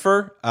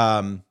 Tinnifer.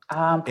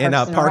 In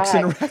Parks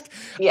and Rec.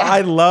 Yeah.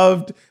 I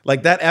loved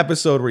like that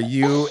episode where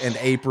you and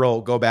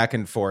April go back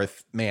and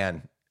forth.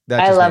 Man,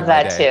 I love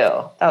that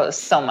too. That was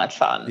so much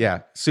fun.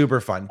 Yeah, super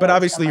fun. But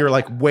obviously, you're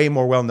like way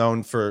more well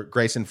known for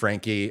Grace and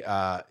Frankie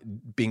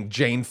being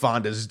Jane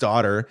Fonda's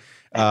daughter.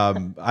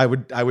 I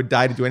would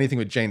die to do anything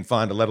with Jane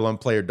Fonda, let alone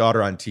play her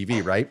daughter on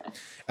TV, right?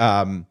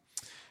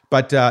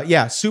 But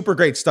yeah, super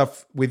great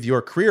stuff with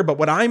your career. But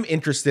what I'm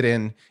interested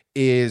in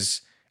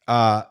is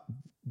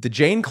the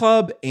Jane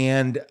Club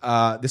and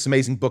this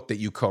amazing book that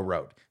you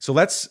co-wrote. So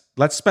let's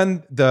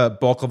spend the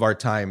bulk of our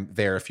time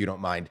there, if you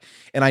don't mind.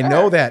 And I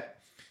know that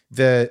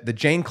the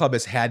Jane Club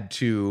has had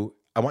to,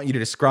 I want you to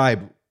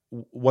describe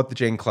what the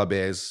Jane Club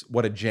is,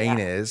 what a Jane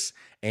is,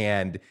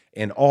 and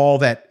all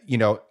that, you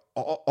know,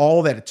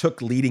 all that it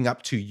took leading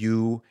up to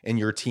you and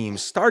your team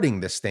starting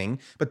this thing.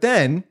 But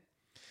then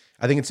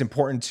I think it's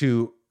important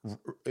to,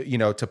 you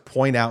know, to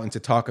point out and to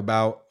talk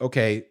about,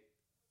 okay,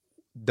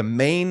 the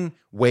main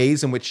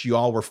ways in which you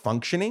all were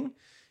functioning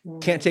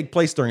can't take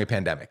place during a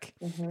pandemic.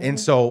 And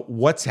so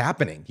what's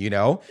happening, you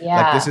know,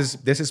 like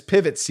this is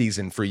pivot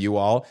season for you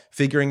all,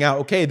 figuring out,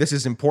 okay, this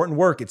is important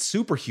work. It's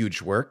super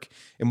huge work,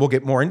 and we'll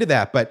get more into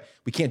that, but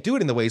we can't do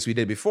it in the ways we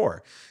did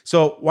before.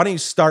 So why don't you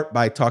start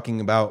by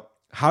talking about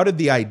how did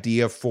the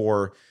idea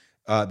for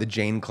the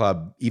Jane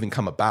Club even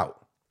come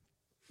about?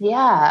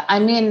 Yeah, I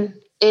mean,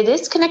 it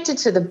is connected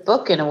to the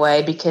book in a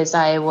way, because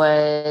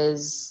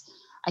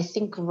I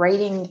think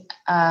writing,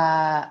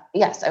 I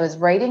was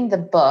writing the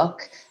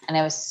book, and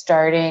I was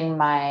starting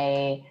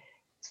my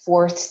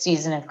 4th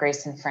season of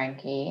Grace and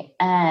Frankie,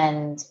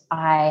 and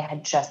I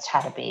had just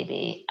had a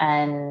baby,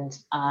 and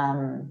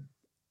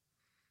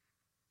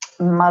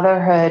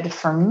motherhood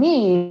for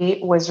me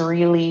was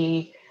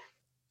really,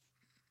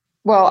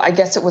 well, I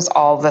guess it was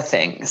all the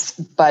things,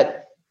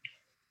 but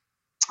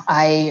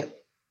I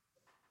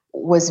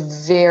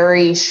was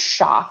very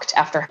shocked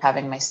after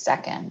having my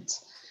second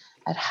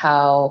at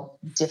how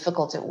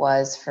difficult it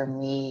was for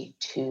me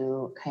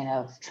to kind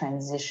of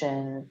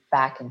transition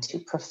back into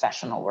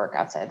professional work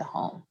outside the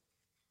home.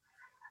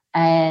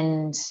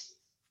 And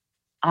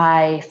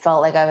I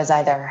felt like I was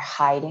either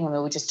hiding. I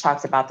mean, we just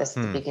talked about this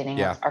at the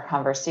beginning of our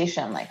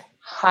conversation, like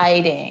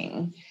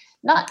hiding,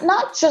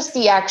 not just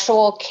the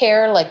actual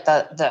care, like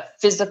the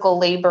physical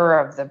labor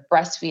of the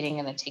breastfeeding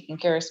and the taking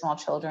care of small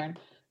children,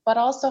 but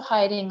also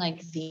hiding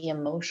like the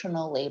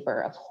emotional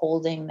labor of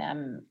holding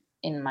them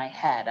in my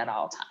head at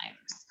all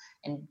times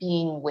and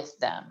being with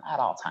them at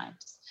all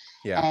times,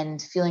 and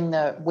feeling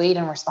the weight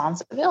and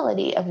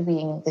responsibility of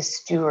being the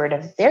steward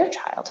of their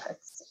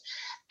childhoods.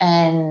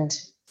 And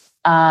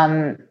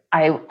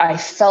I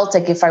felt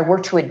like if I were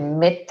to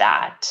admit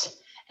that,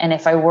 and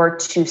if I were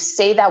to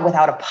say that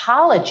without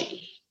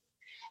apology,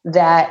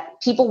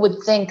 that people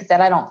would think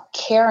that I don't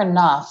care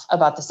enough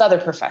about this other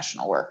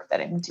professional work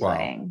that I'm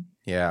doing. Wow.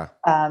 Yeah.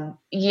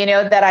 You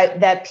know,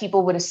 that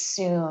people would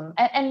assume,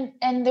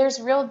 and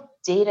there's real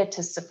data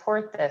to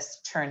support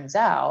this, turns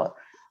out,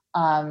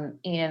 you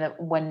know,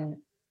 that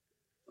when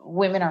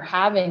women are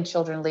having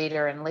children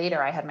later and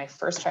later, I had my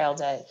first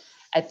child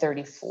at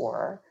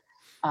 34.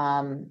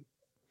 And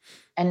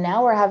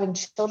now we're having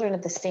children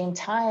at the same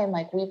time.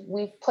 Like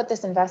we've put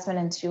this investment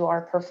into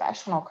our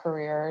professional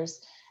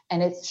careers,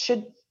 and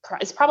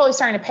it's probably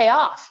starting to pay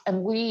off.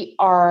 And we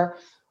are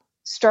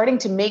starting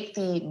to make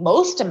the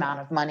most amount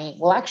of money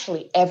we'll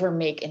actually ever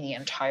make in the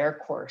entire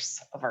course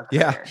of our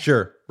career. Yeah,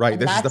 sure. Right.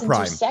 And this is the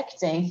prime.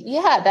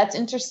 That's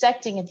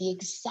intersecting at the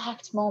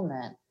exact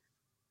moment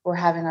we're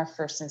having our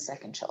first and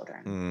second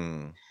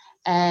children.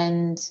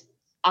 And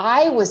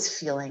I was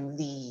feeling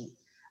the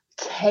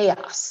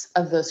chaos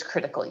of those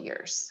critical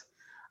years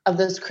of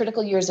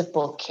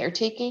both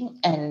caretaking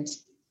and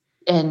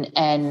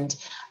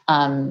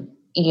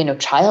you know,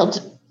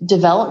 child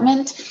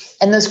development,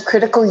 and those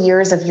critical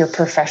years of your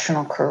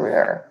professional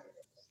career.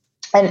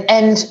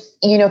 And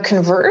you know,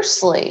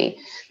 conversely,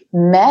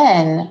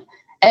 men,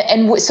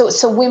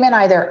 so women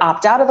either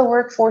opt out of the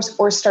workforce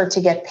or start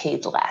to get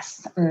paid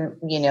less.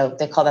 You know,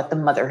 they call that the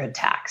motherhood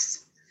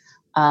tax.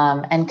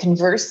 And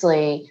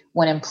conversely,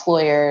 when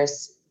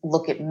employers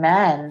look at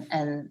men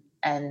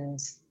and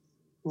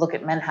look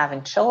at men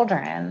having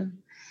children,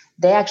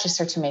 they actually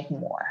start to make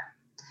more.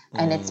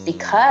 And it's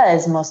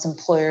because most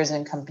employers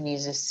and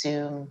companies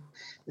assume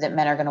that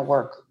men are going to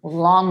work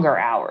longer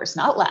hours,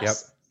 not less.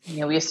 Yep.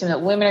 You know, we assume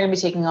that women are going to be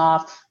taking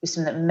off. We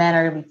assume that men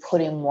are going to be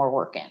putting more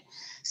work in.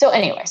 So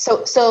anyway,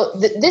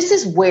 this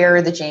is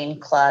where the Jane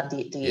Club,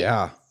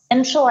 the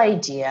essential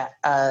idea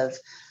of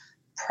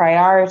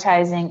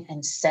prioritizing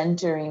and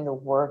centering the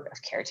work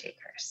of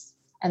caretakers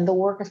and the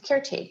work of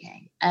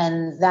caretaking.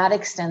 And that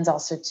extends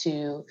also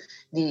to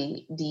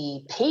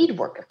the paid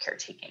work of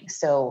caretaking.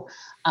 So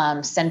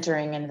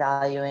centering and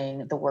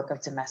valuing the work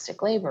of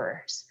domestic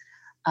laborers.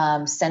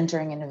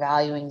 centering and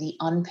valuing the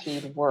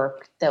unpaid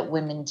work that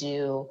women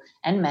do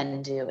and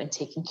men do in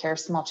taking care of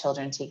small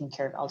children, taking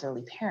care of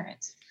elderly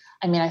parents.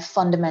 I mean, I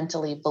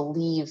fundamentally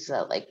believe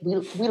that like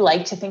we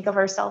like to think of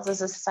ourselves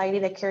as a society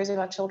that cares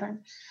about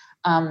children,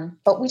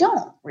 but we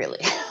don't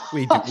really.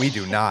 We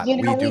do not. We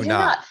do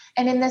not.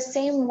 And in the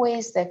same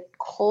ways that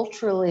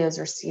culturally is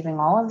receiving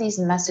all of these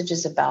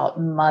messages about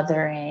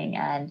mothering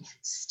and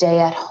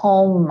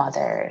stay-at-home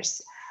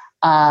mothers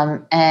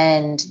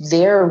and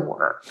their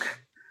work,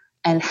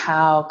 and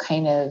how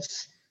kind of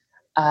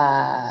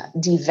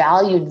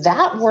devalued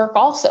that work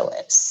also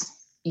is,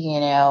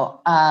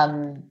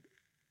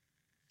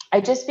 I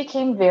just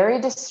became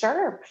very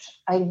disturbed.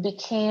 I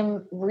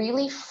became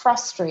really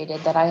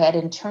frustrated that I had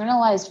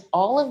internalized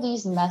all of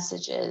these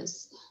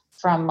messages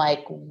from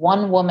like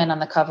one woman on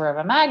the cover of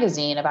a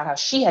magazine about how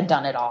she had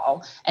done it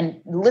all, and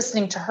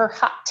listening to her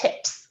hot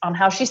tips on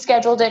how she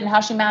scheduled it and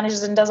how she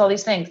manages and does all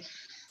these things.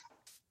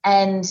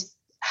 And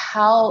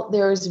how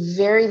there's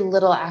very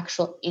little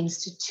actual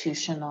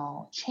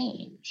institutional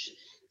change.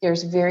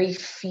 There's very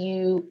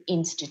few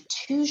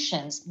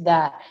institutions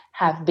that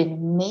have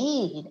been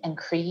made and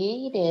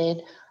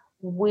created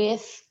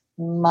with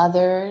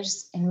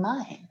mothers in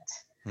mind.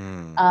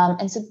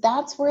 And so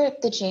that's where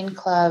the Jane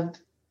Club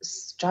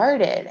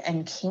started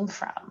and came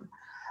from.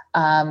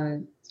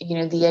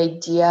 The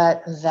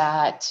idea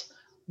that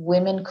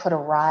women could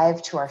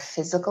arrive to our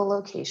physical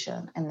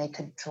location and they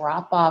could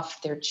drop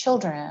off their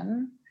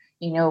children.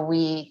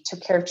 We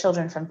took care of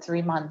children from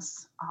 3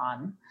 months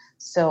on.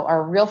 So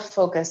our real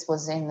focus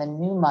was in the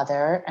new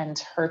mother and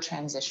her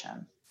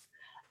transition,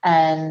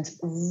 and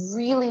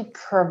really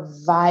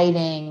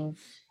providing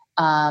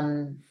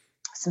some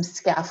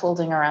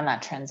scaffolding around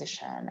that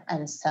transition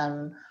and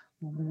some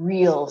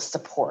real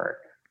support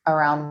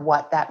around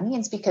what that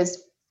means.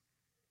 Because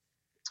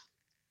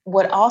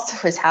what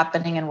also is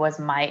happening, and was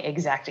my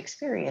exact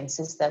experience,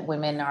 is that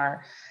women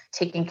are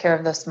taking care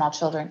of those small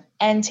children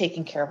and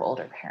taking care of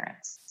older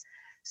parents.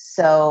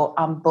 So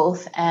on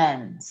both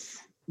ends,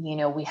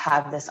 we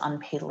have this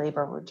unpaid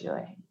labor we're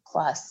doing,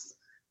 plus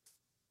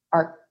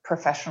our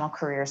professional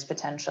careers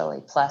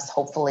potentially, plus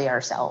hopefully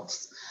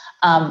ourselves.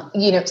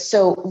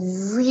 So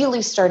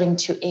really starting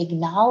to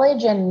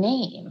acknowledge and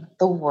name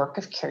the work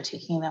of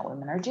caretaking that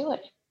women are doing,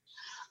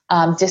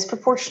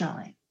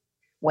 disproportionately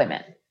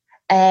women.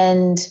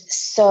 And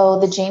so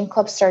the Jane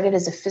Club started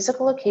as a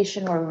physical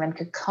location where women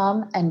could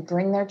come and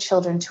bring their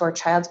children to our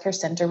child care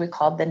center we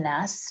called the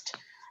Nest.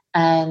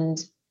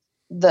 And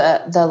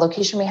the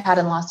location we had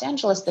in Los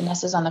Angeles, the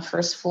Nest is on the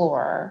first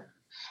floor.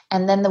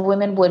 And then the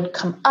women would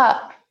come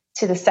up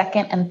to the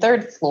second and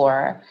third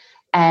floor,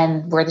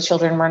 and where the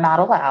children were not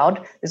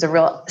allowed. There's a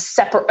real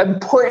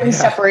important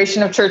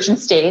separation of church and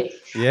state.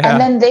 Yeah.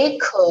 And then they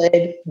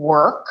could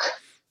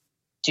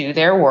do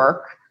their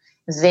work.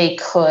 They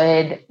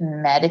could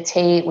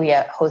meditate. We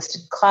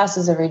hosted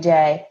classes every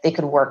day. They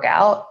could work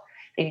out.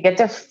 They could get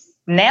their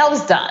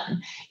nails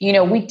done.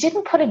 We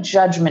didn't put a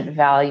judgment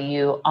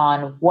value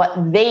on what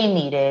they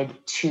needed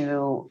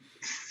to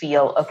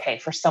feel okay.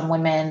 For some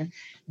women,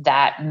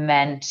 that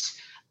meant,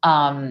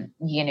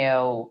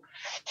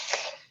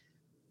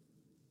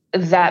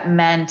 that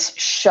meant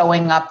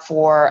showing up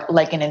for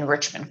like an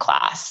enrichment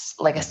class,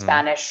 like a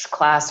Spanish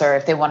class, or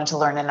if they wanted to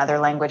learn another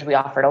language, we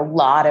offered a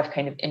lot of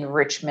kind of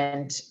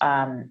enrichment,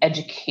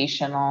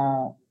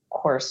 educational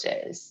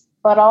courses.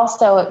 But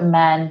also it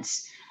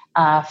meant,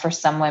 for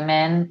some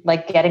women,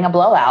 like getting a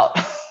blowout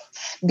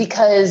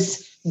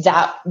because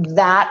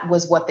that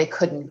was what they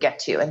couldn't get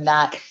to.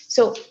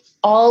 So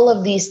all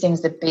of these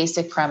things, the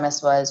basic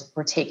premise was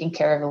we're taking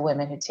care of the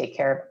women who take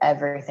care of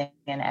everything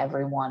and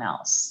everyone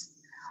else,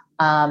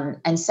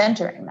 and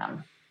centering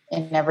them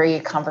in every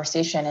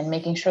conversation and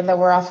making sure that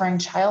we're offering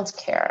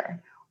childcare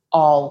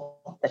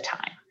all the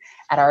time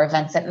at our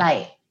events at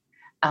night.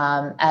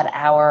 At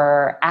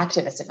our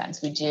activist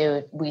events,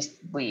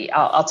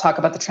 I'll talk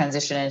about the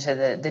transition into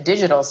the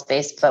digital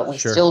space, but we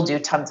still do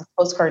tons of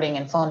postcarding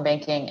and phone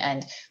banking.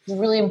 And it's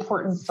really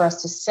important for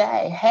us to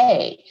say,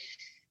 hey,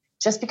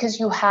 just because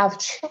you have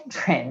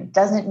children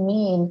doesn't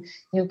mean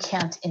you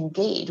can't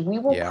engage. We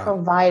will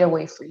provide a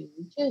way for you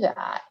to do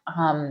that.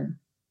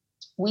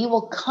 We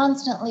will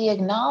constantly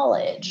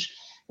acknowledge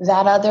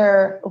that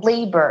other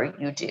labor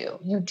you do.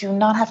 You do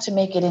not have to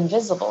make it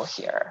invisible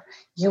here.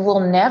 You will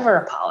never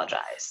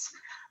apologize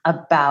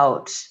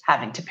about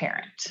having to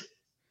parent.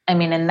 I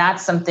mean, and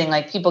that's something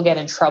like people get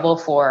in trouble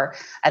for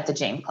at the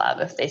Jane Club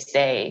if they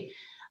say,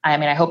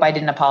 I hope I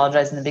didn't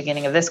apologize in the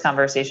beginning of this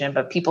conversation,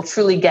 but people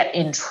truly get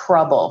in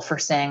trouble for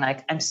saying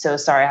like, I'm so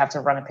sorry, I have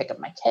to run and pick up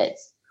my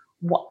kids.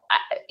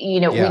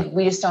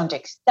 We just don't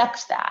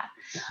accept that.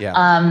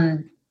 Yeah.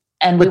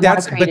 And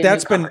that's been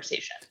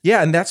conversation.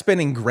 Yeah, and that's been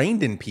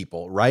ingrained in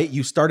people, right?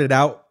 You started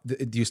out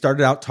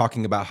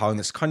talking about how in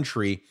this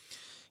country,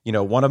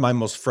 one of my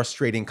most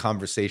frustrating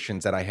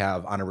conversations that I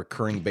have on a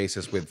recurring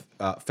basis with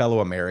fellow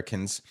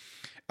Americans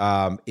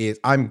is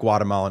I'm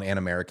Guatemalan and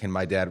American.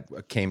 My dad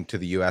came to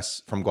the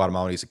U.S. from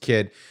Guatemala when he was a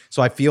kid,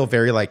 so I feel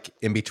very like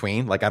in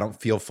between. Like I don't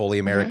feel fully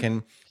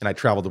American, and I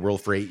traveled the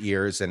world for 8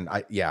 years, and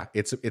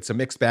it's a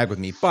mixed bag with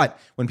me. But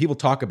when people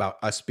talk about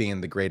us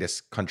being the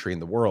greatest country in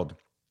the world,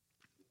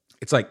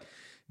 it's like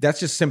that's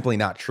just simply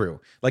not true.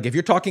 Like if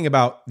you're talking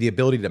about the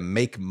ability to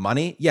make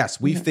money, yes,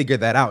 we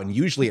figured that out, and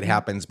usually it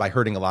happens by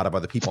hurting a lot of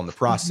other people in the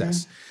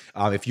process.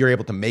 If you're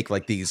able to make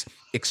like these,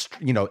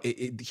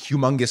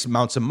 humongous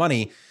amounts of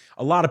money,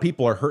 a lot of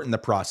people are hurt in the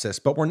process.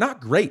 But we're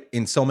not great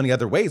in so many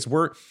other ways.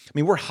 We're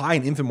high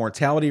in infant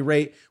mortality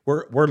rate.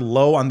 We're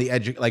low on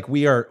the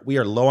we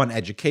are low on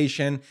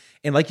education,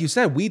 and like you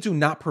said, we do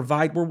not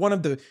provide. We're one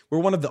of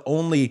the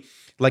only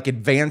like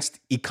advanced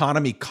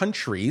economy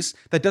countries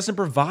that doesn't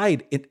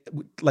provide it,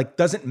 like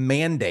doesn't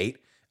mandate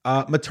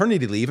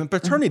maternity leave and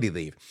paternity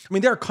leave. I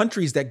mean, there are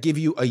countries that give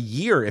you a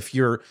year if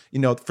you're,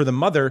 for the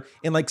mother,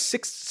 and like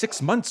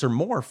six months or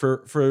more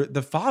for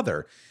the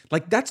father.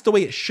 Like that's the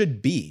way it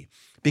should be,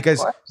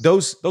 because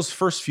those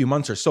first few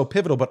months are so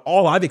pivotal. But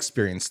all I've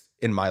experienced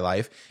in my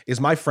life is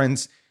my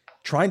friends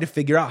trying to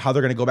figure out how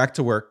they're going to go back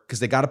to work because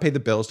they got to pay the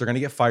bills. They're going to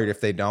get fired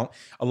if they don't.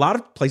 A lot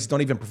of places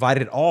don't even provide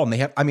it at all. And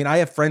I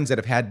have friends that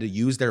have had to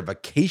use their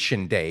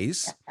vacation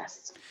days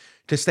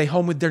to stay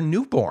home with their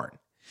newborn.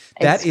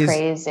 That is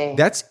crazy.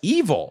 That's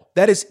evil.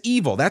 That is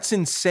evil. That's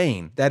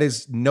insane. That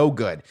is no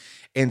good.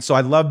 And so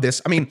I love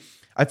this. I mean,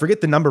 I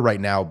forget the number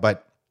right now,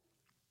 but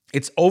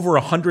it's over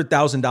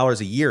 $100,000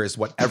 a year is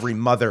what every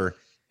mother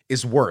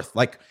is worth.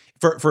 Like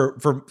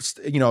for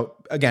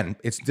again,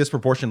 it's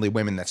disproportionately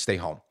women that stay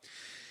home.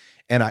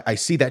 And I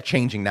see that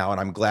changing now, and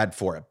I'm glad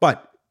for it.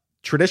 But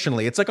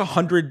traditionally, it's like over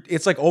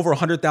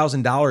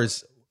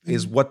 $100,000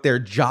 is what their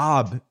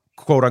job,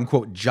 quote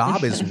unquote,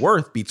 job is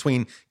worth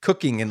between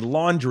cooking and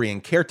laundry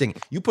and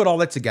caretaking. You put all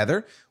that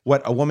together,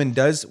 what a woman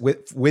does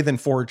with and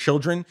for her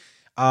children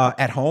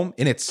at home,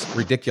 and it's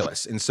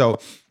ridiculous. And so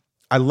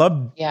I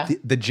love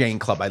the Jane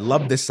Club. I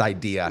love this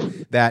idea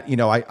that,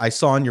 I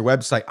saw on your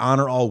website,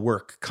 honor all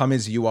work, come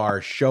as you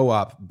are, show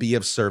up, be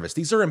of service.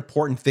 These are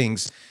important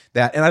things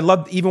and I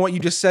love even what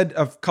you just said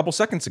a couple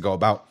seconds ago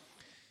about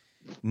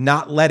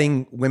not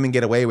letting women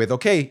get away with,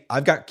 okay,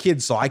 I've got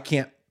kids, so I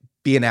can't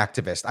be an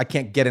activist. I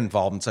can't get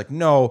involved. And it's like,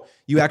 no,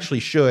 you actually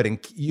should, and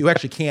you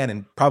actually can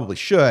and probably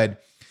should.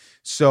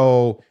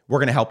 So we're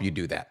going to help you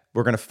do that.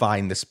 We're going to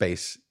find the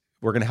space.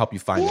 We're going to help you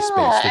find the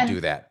space to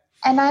do that.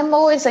 And I'm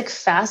always like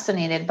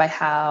fascinated by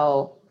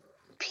how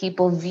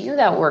people view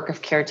that work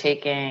of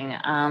caretaking,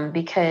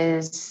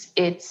 because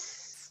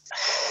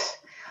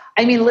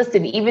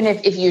listen, even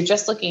if you're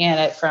just looking at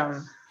it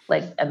from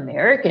like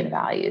American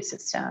value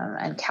system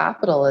and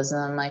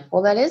capitalism, like,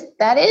 well, that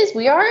is,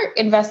 we are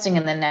investing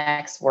in the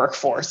next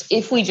workforce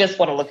if we just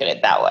want to look at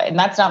it that way. And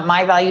that's not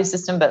my value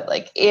system, but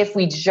like, if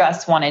we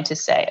just wanted to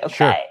say,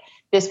 okay,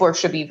 this work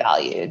should be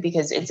valued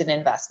because it's an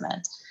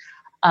investment.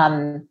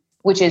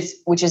 Which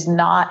is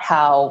not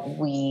how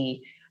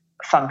we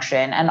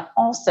function. And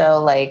also,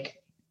 like,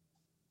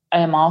 I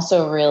am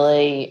also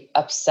really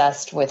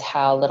obsessed with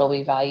how little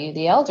we value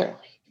the elderly,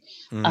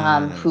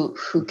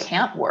 who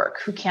can't work,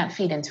 who can't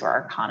feed into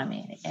our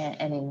economy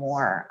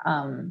anymore.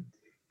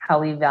 How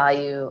we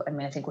value,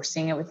 I think we're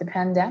seeing it with the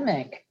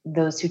pandemic,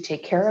 those who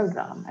take care of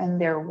them and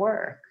their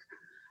work,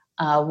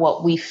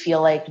 what we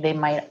feel like they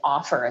might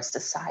offer a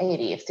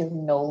society if they're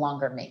no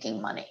longer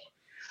making money.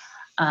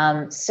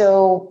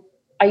 So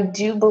I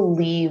do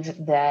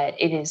believe that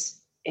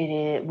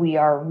we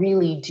are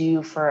really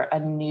due for a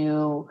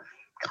new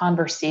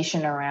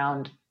conversation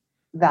around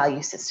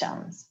value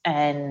systems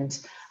and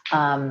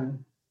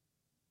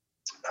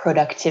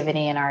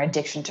productivity and our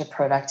addiction to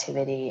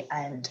productivity,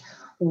 and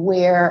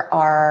where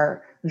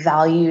our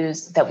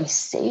values that we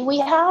say we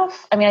have.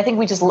 I think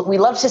we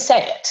love to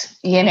say it,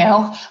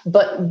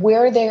 but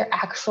where they're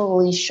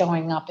actually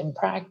showing up in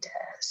practice.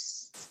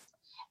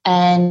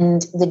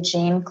 And the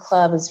Jane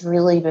Club has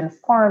really been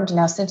formed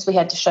now since we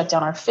had to shut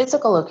down our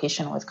physical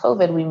location with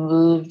COVID. We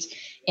moved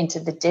into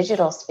the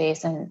digital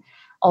space. And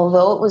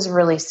although it was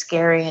really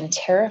scary and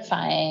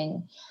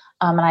terrifying,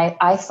 and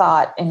I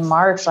thought in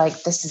March,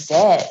 like, this is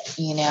it,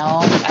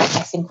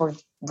 I think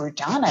we're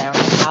done. I don't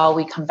know how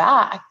we come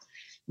back.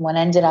 What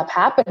ended up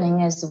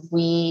happening is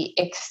we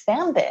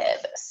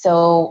expanded.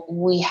 So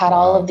we had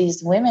all of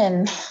these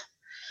women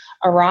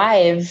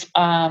arrive,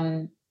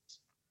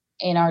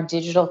 in our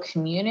digital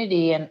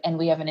community, and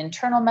we have an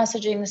internal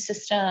messaging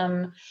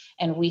system,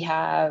 and we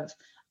have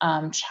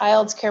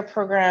child's care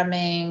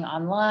programming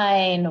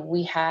online.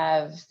 We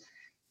have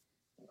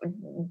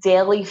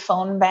daily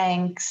phone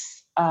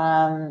banks,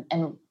 and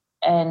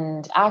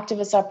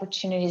activist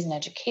opportunities and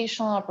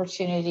educational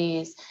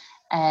opportunities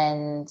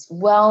and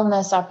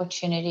wellness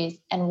opportunities.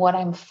 And what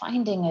I'm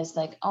finding is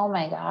like, oh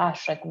my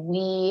gosh, like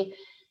we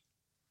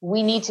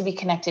need to be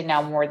connected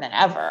now more than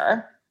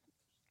ever.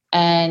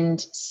 And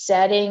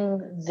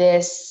setting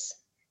this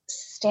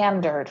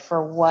standard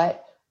for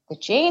what the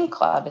Jane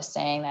Club is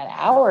saying that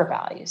our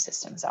value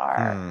systems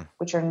are,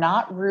 which are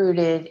not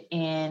rooted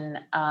in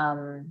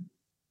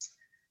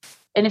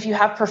And if you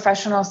have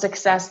professional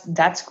success,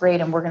 that's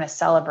great. And we're going to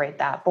celebrate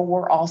that. But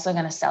we're also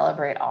going to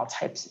celebrate all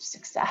types of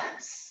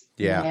success,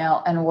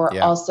 and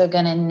we're also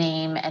going to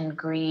name and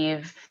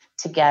grieve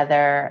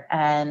together.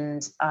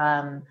 And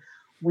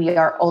we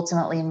are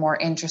ultimately more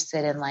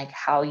interested in like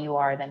how you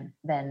are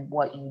than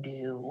what you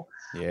do.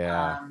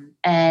 Yeah.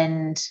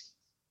 And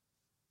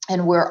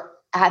we're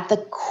at the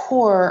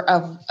core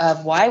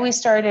of why we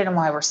started and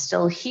why we're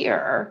still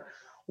here.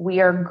 We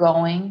are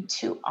going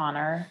to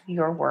honor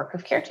your work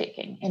of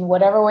caretaking in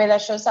whatever way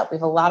that shows up. We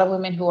have a lot of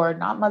women who are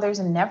not mothers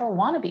and never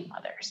want to be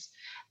mothers.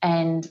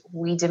 And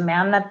we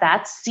demand that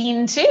that's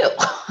seen too,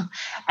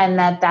 and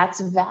that that's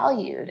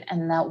valued,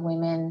 and that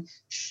women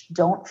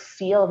don't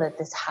feel that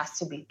this has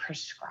to be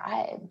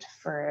prescribed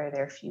for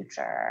their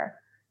future,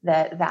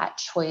 that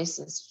choice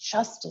is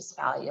just as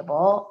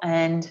valuable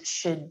and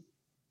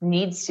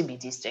needs to be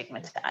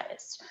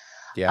destigmatized.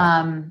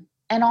 Yeah.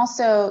 And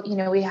also,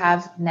 we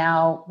have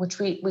now, which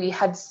we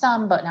had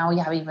some, but now we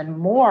have even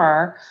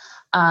more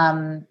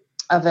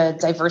of a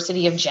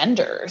diversity of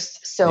genders.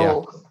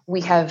 So we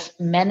have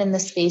men in the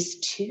space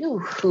too,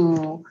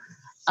 who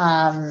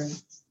are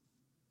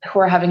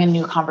having a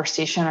new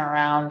conversation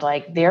around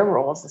like their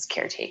roles as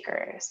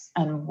caretakers,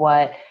 and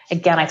what,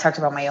 again, I talked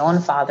about my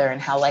own father and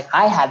how like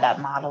I had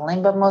that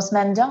modeling, but most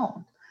men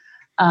don't.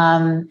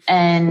 And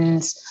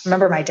I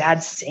remember my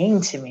dad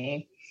saying to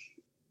me,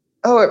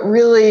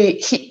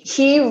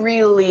 he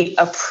really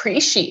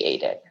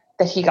appreciated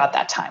that he got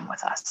that time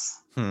with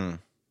us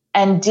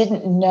and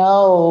didn't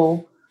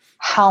know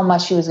how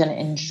much he was going to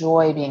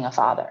enjoy being a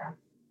father,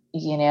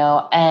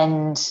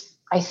 and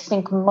I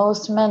think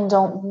most men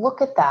don't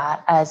look at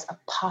that as a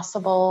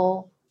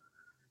possible.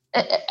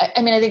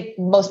 I mean, I think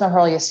most men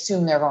probably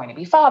assume they're going to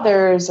be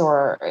fathers,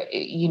 or,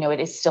 it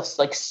is still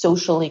like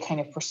socially kind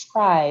of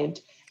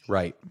prescribed.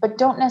 Right. But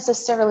don't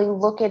necessarily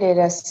look at it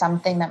as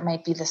something that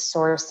might be the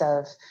source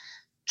of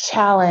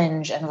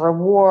challenge and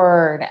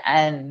reward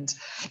and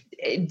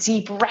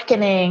deep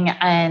reckoning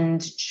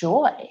and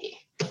joy,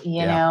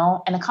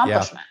 and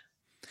accomplishment.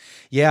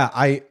 Yeah,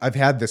 I've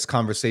had this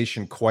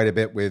conversation quite a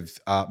bit with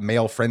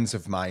male friends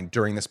of mine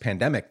during this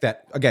pandemic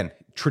that, again,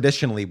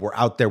 traditionally were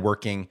out there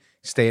working,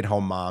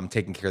 stay-at-home mom,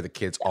 taking care of the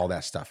kids, all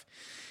that stuff.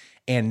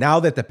 And now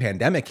that the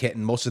pandemic hit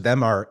and most of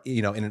them are,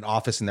 in an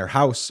office in their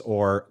house,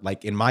 or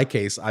like in my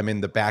case, I'm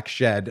in the back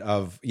shed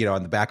of,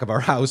 in the back of our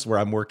house where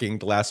I'm working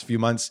the last few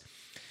months.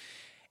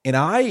 And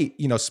I,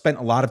 spent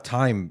a lot of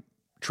time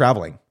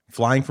traveling,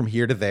 flying from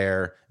here to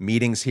there,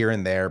 meetings here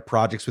and there,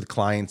 projects with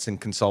clients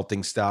and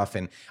consulting stuff.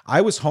 And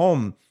I was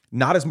home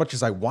not as much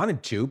as I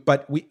wanted to,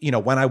 but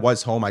when I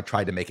was home, I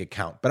tried to make it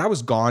count. But I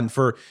was gone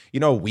for,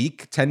 a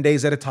week, 10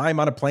 days at a time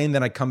on a plane.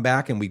 Then I'd come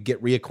back and we'd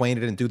get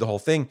reacquainted and do the whole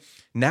thing.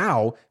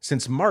 Now,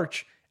 since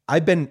March,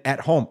 I've been at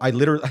home. I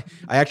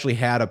actually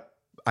had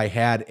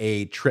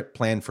a trip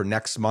planned for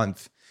next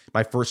month,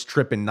 my first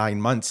trip in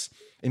 9 months,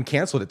 and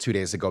canceled it 2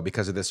 days ago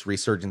because of this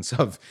resurgence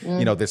of,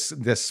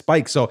 this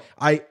spike. So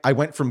I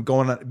went from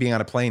being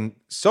on a plane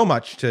so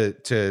much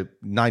to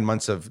 9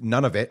 months of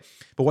none of it.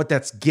 But what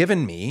that's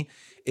given me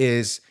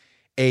is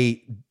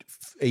a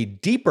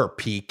deeper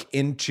peek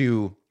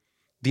into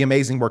the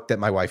amazing work that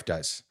my wife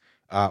does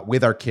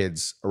with our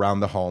kids around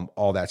the home,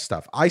 all that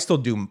stuff. I still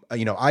do,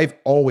 I've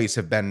always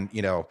have been,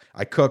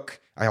 I cook,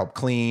 I help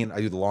clean,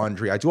 I do the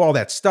laundry, I do all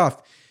that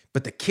stuff.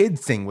 But the kid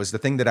thing was the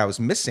thing that I was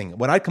missing.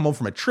 When I'd come home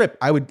from a trip,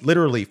 I would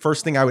literally,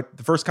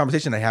 the first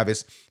conversation I have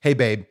is, hey,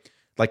 babe,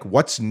 like,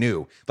 what's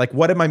new? Like,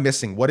 what am I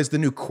missing? What is the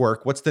new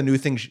quirk? What's the new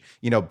thing,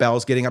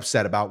 Belle's getting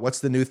upset about? What's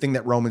the new thing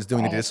that Roman's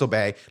doing to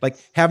disobey? Like,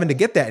 having to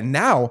get that. And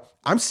now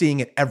I'm seeing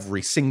it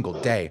every single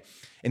day.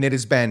 And it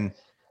has been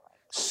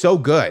so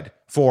good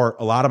for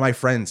a lot of my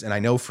friends, and I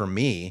know for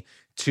me,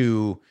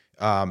 to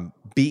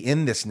be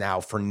in this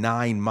now for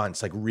 9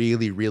 months, like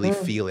really, really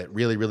feel it,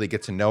 really, really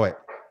get to know it.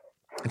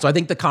 And so I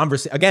think the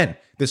conversation, again,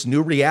 this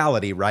new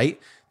reality,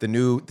 right?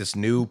 This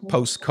new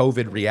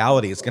post-COVID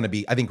reality is going to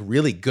be, I think,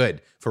 really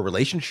good for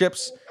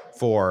relationships,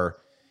 for,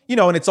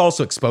 and it's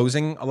also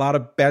exposing a lot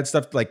of bad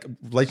stuff. Like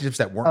relationships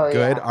that weren't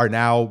good are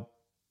now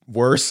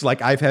worse.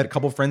 Like I've had a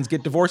couple of friends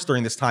get divorced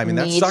during this time, and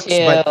that sucks,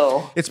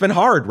 but it's been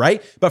hard,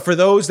 right? But for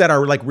those that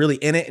are like really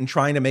in it and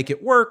trying to make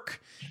it work,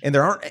 and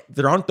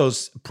there aren't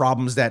those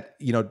problems that,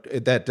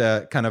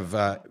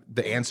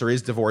 the answer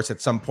is divorce at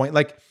some point,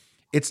 like,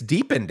 it's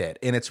deepened it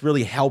and it's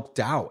really helped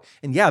out.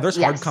 And yeah, there's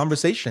hard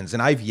conversations,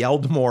 and I've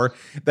yelled more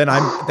than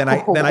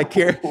I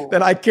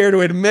care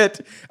to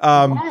admit.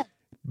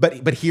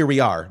 But here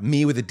we are,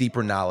 me with a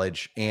deeper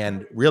knowledge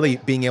and really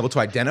being able to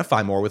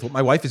identify more with what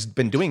my wife has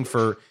been doing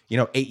for,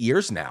 8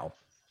 years now.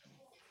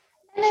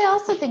 And I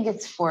also think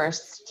it's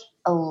forced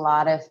a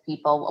lot of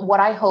people. What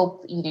I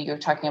hope, you're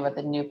talking about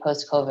the new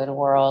post-COVID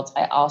world.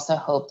 I also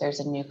hope there's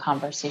a new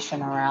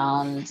conversation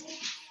around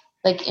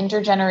like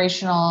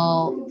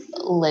intergenerational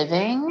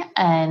living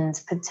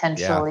and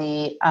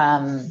potentially,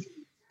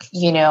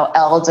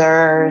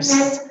 elders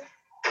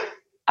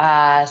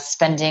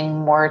spending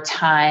more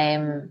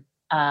time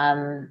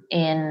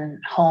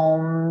in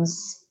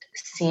homes,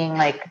 seeing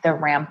like the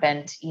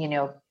rampant,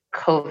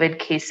 COVID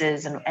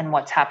cases and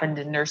what's happened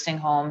in nursing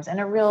homes, and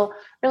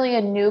really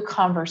a new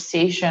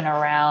conversation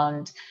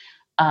around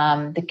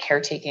the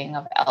caretaking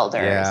of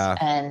elders.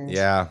 And,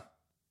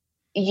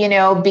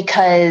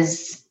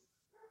 because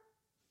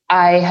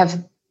I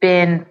have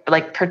been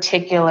like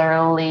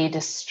particularly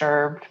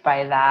disturbed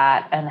by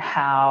that, and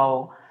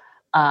how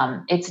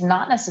it's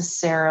not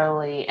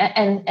necessarily,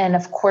 and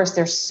of course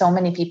there's so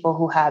many people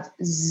who have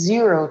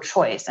zero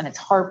choice, and it's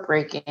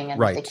heartbreaking,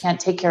 and they can't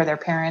take care of their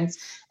parents,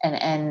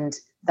 and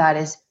that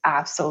is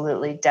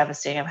absolutely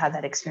devastating. I've had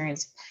that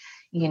experience,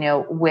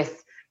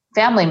 with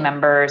family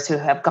members who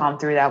have gone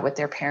through that with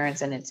their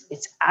parents, and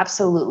it's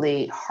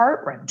absolutely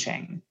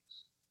heart-wrenching.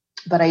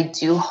 But I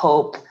do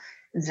hope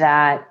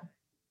that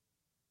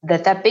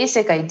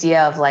basic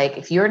idea of like,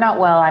 if you're not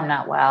well, I'm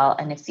not well.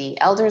 And if the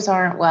elders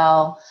aren't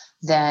well,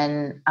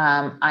 then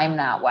I'm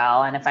not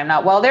well. And if I'm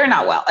not well, they're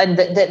not well. And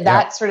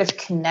that sort of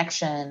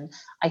connection,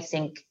 I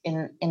think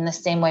in the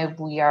same way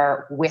we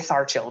are with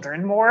our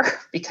children more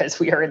because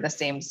we are in the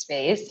same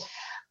space.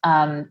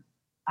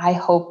 I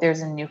hope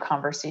there's a new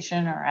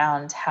conversation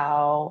around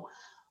how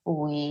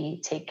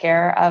we take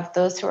care of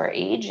those who are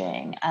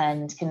aging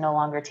and can no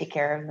longer take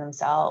care of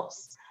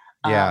themselves.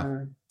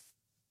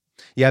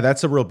 Yeah,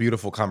 that's a real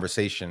beautiful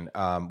conversation.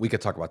 We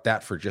could talk about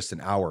that for just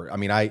an hour. I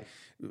mean,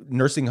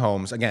 nursing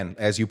homes, again,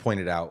 as you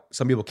pointed out,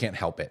 some people can't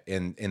help it,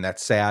 and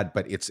that's sad,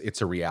 but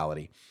it's a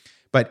reality.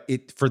 But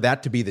for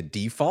that to be the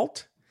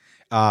default,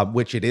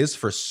 which it is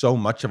for so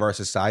much of our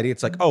society,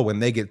 it's like, oh, when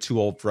they get too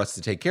old for us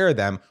to take care of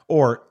them,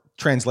 or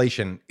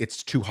translation,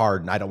 it's too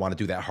hard and I don't want to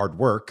do that hard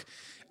work.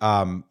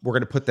 We're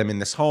going to put them in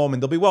this home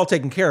and they'll be well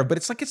taken care of, but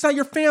it's like, it's not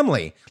your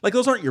family. Like,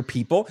 those aren't your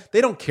people. They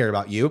don't care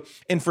about you.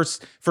 And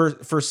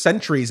for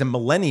centuries and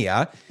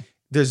millennia,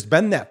 there's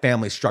been that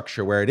family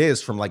structure where it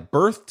is from like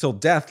birth till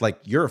death. Like,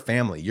 you're a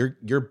family,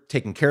 you're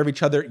taking care of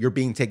each other. You're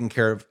being taken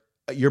care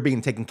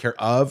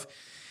of.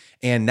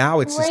 And now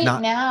it's just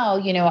not. Now,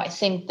 I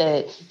think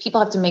that people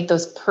have to make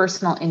those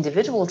personal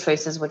individual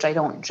choices, which I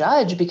don't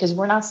judge, because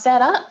we're not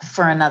set up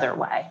for another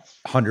way.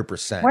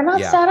 100%. We're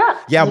not set up.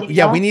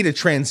 Yeah. We need to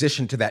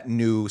transition to that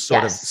new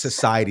sort of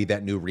society,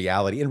 that new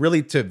reality, and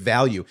really to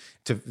value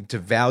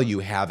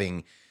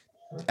having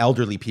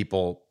elderly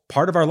people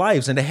part of our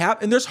lives, and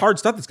there's hard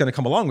stuff that's going to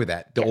come along with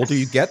that. The older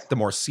you get, the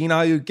more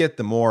senile you get,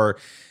 the more,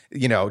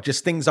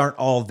 just things aren't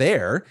all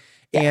there.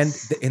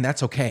 Yes. And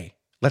that's okay.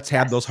 Let's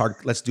have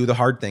let's do the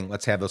hard thing.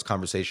 Let's have those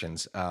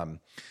conversations.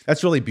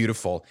 That's really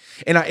beautiful.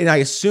 And I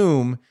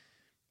assume,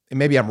 and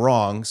maybe I'm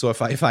wrong, so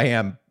if I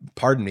am,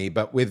 pardon me,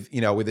 but with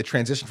the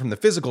transition from the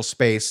physical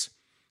space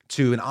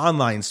to an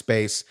online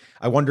space,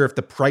 I wonder if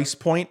the price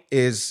point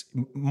is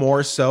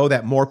more so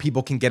that more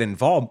people can get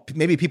involved.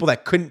 Maybe people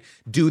that couldn't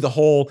do the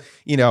whole,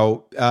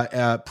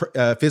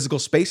 physical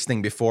space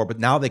thing before, but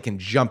now they can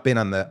jump in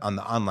on the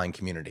online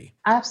community.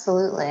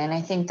 Absolutely. And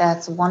I think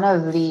that's one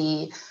of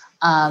the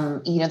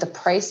the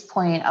price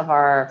point of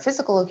our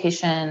physical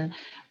location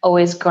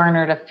always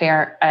garnered a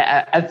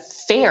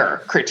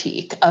fair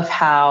critique of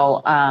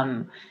how,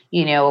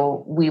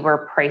 we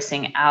were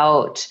pricing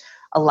out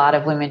a lot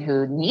of women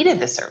who needed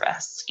the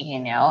service,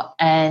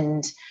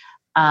 and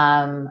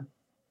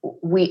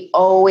we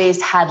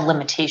always had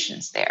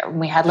limitations there.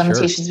 We had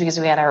limitations because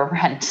we had our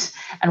rent,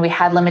 and we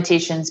had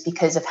limitations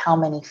because of how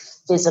many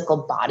physical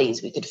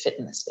bodies we could fit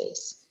in the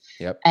space.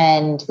 Yep.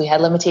 And we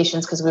had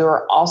limitations because we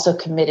were also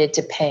committed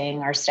to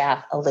paying our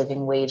staff a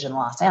living wage in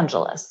Los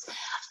Angeles.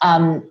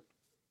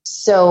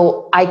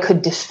 So I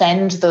could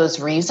defend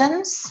those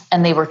reasons,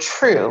 and they were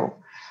true.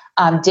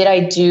 Did I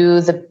do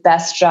the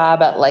best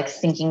job at like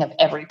thinking of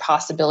every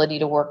possibility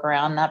to work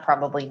around that?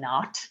 Probably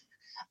not.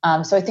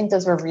 So I think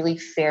those were really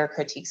fair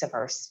critiques of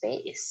our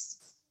space.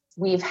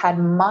 We've had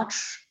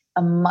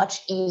a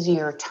much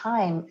easier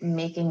time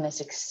making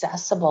this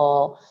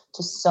accessible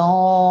to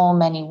so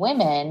many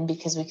women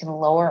because we can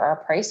lower our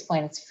price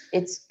point.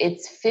 It's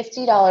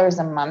 $50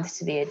 a month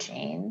to be a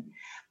Jane,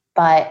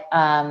 but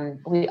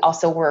we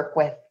also work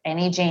with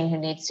any Jane who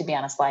needs to be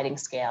on a sliding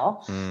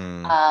scale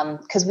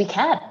because we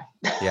can.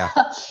 Yeah.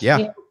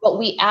 But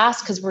we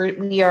ask because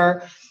we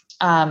are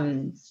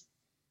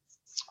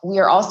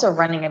also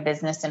running a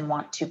business and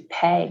want to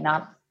pay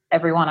not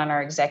everyone on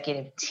our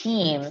executive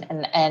team.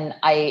 And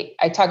I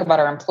talk about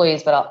our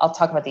employees, but I'll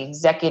talk about the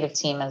executive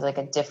team as like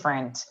a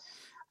different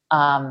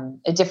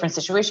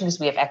situation because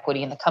we have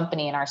equity in the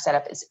company and our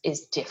setup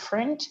is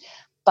different,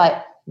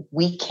 but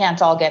we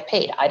can't all get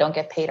paid. I don't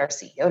get paid. Our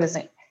CEO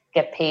doesn't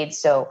get paid.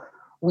 So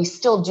we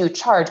still do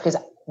charge because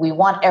we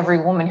want every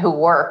woman who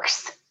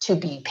works to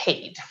be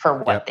paid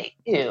for what they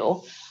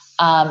do.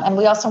 And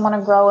we also want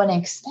to grow and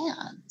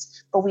expand.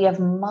 But we have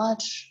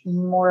much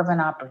more of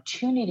an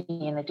opportunity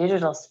in the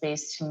digital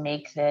space to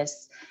make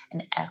this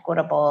an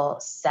equitable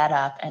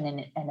setup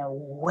and a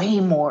way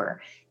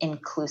more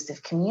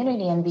inclusive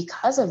community. And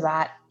because of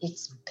that,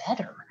 it's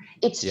better.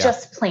 It's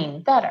just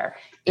plain better.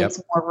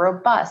 It's more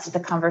robust. The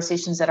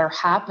conversations that are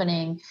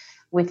happening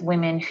with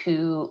women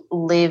who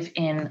live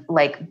in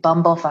like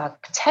bumblefuck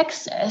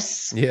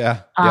Texas,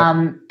 yeah,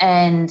 yep.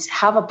 And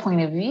have a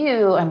point of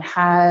view and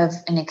have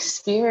an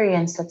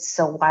experience that's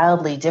so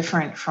wildly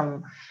different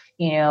from,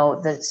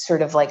 the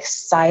sort of like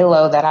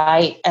silo that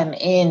I am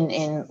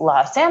in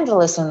Los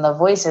Angeles and the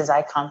voices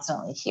I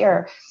constantly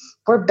hear.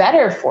 We're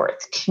better for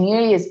it. The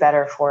community is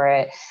better for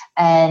it.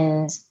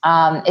 And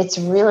it's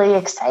really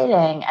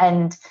exciting.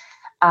 And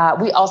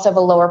we also have a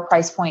lower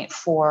price point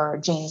for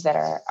Janes that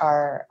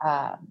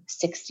are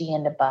 60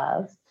 and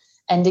above.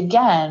 And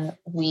again,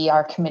 we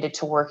are committed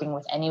to working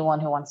with anyone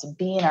who wants to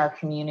be in our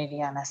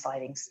community on a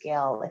sliding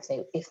scale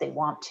if they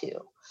want to.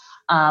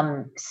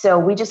 So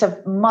we just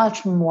have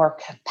much more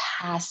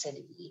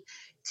capacity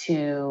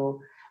to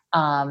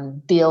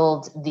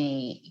build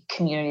the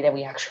community that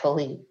we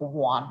actually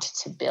want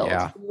to build.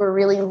 Yeah. We're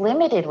really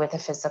limited with the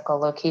physical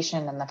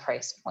location and the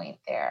price point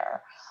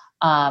there.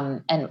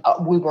 And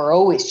we were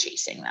always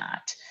chasing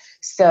that.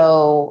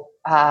 So,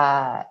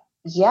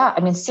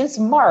 since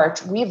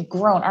March, we've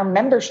grown, our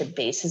membership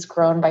base has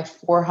grown by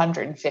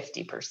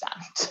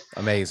 450%.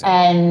 Amazing.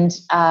 And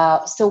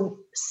so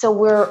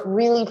we're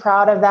really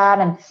proud of that.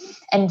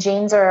 And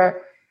Janes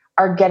are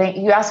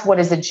getting, you asked what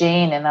is a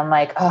Jane? And I'm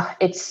like, oh,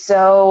 it's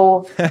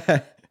so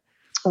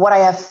what I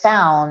have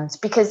found,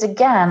 because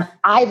again,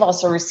 I've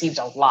also received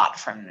a lot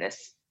from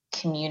this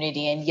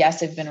community. And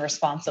yes, I've been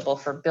responsible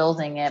for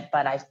building it,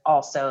 but I've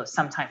also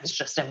sometimes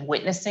just am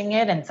witnessing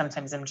it. And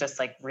sometimes I'm just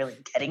like really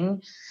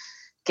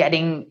getting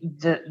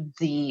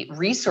the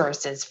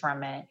resources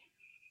from it,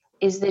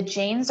 is that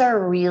Janes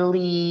are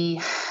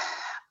really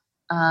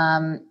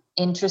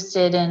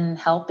interested in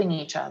helping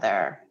each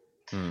other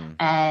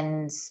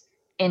and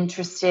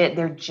interested.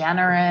 They're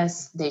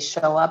generous. They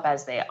show up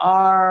as they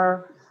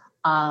are.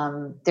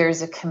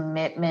 There's a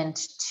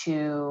commitment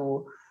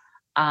to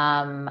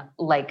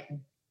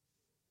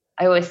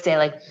I always say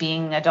like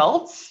being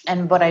adults.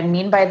 And what I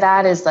mean by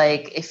that is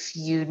like, if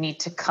you need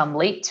to come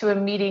late to a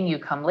meeting, you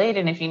come late.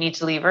 And if you need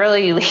to leave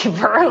early, you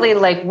leave early.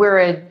 Like we're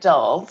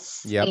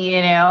adults,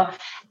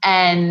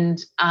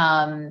 and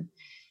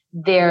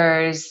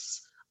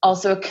there's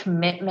also a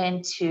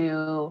commitment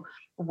to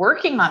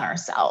working on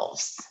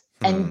ourselves.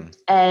 And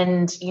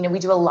we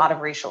do a lot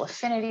of racial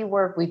affinity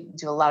work. We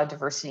do a lot of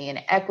diversity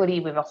and equity.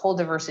 We have a whole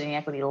diversity and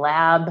equity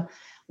lab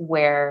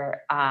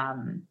where,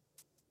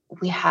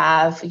 we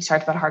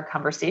talked about hard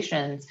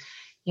conversations,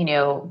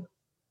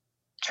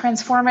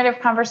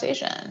 transformative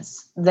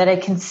conversations that I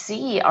can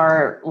see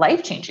are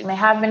life-changing. They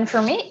have been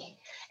for me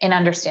in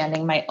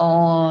understanding my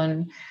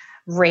own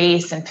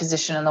race and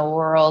position in the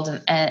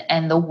world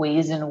and the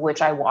ways in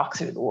which I walk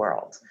through the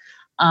world.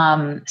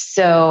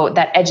 So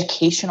that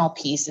educational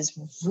piece is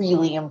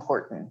really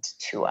important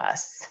to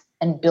us,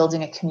 and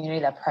building a community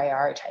that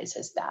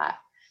prioritizes that.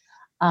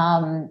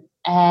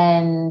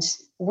 And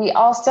we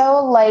also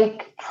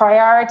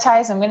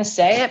prioritize, I'm going to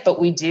say it, but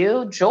we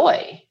do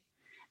joy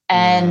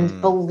and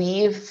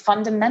believe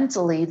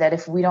fundamentally that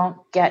if we don't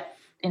get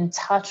in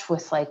touch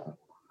with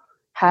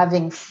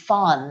having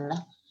fun,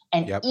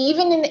 and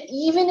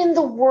even in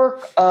the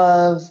work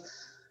of,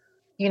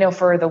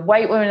 for the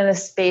white women in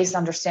this space,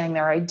 understanding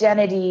their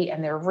identity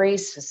and their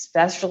race,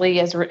 especially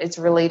as it's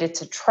related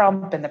to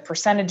Trump and the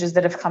percentages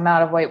that have come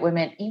out of white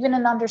women, even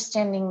in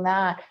understanding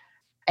that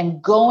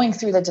and going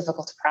through the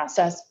difficult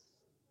process,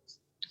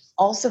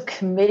 also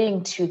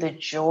committing to the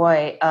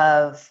joy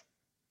of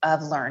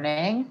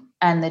learning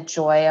and the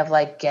joy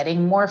of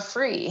getting more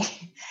free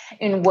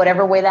in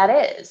whatever way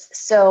that is.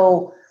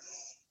 So,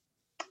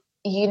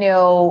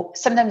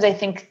 sometimes I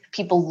think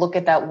people look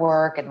at that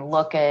work and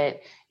look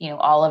at,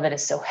 all of it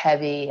is so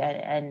heavy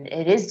and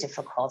it is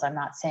difficult. I'm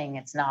not saying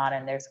it's not.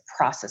 And there's a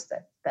process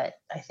that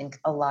I think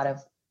a lot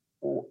of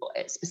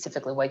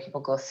specifically white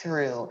people go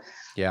through.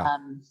 Yeah.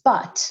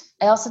 But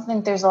I also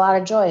think there's a lot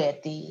of joy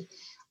at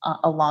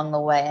along the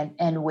way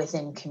and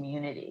within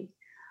community.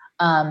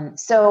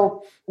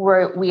 So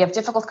we have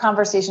difficult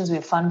conversations, we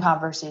have fun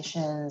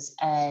conversations,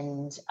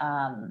 and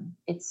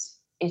it's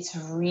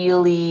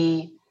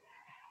really,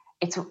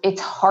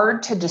 it's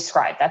hard to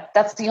describe.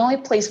 That's the only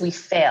place we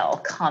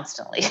fail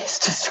constantly, is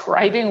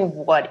describing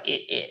what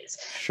it is.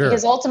 Sure.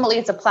 Because ultimately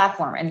it's a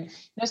platform. And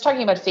I was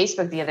talking about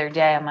Facebook the other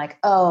day. I'm like,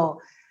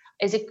 oh,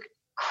 is it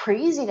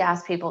crazy to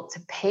ask people to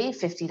pay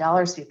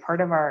 $50 to be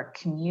part of our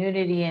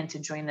community and to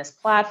join this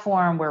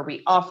platform where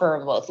we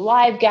offer both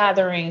live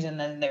gatherings, and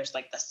then there's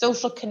the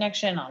social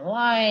connection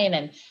online,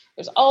 and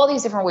there's all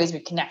these different ways we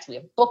connect. We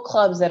have book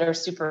clubs that are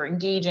super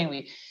engaging.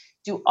 We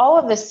do all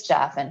of this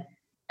stuff. And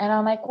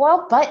I'm like,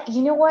 well, but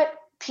you know what?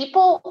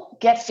 People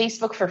get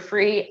Facebook for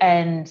free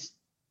and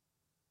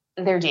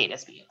their data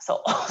is being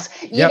sold.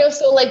 You know,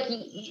 so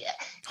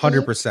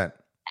 100%.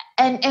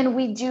 And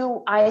we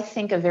do, I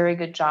think, a very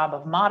good job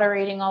of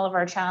moderating all of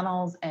our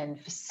channels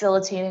and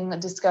facilitating the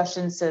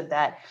discussion so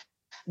that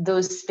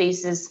those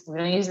spaces, we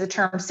don't use the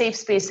term safe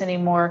space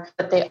anymore,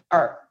 but they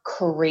are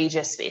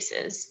courageous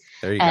spaces.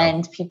 There you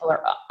and go. People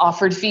are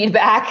offered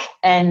feedback,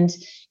 and,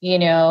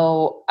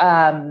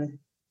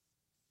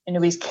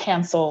 nobody's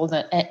canceled,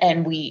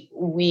 and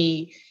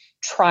we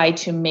try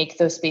to make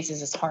those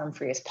spaces as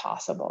harm-free as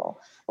possible.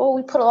 Well,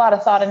 we put a lot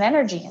of thought and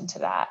energy into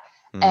that.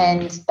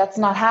 And that's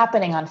not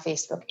happening on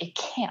Facebook. It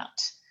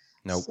can't.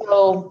 Nope.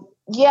 So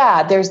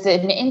yeah, there's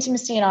an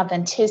intimacy and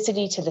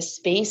authenticity to the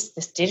space,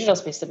 this digital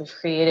space that we've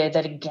created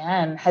that,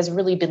 again, has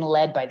really been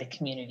led by the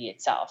community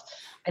itself.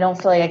 I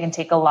don't feel like I can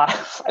take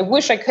I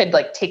wish I could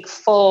like take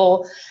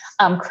full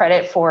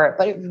credit for it,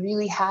 but it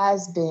really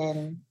has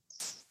been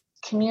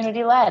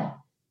community led.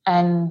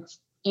 And,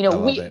 you know,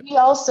 we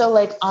also,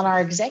 like, on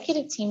our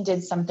executive team,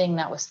 did something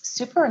that was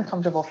super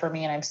uncomfortable for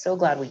me. And I'm so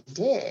glad we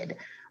did,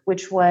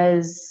 which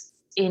was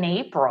in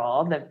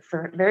April, the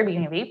very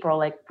beginning of April,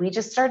 like we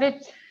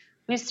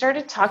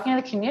started talking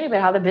to the community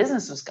about how the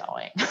business was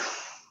going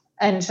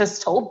and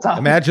just told them.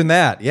 Imagine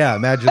that. Yeah.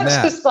 Imagine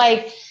that. Just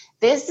like,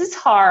 this is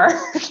hard.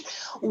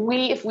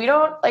 If we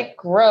don't like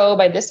grow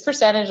by this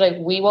percentage, like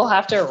we will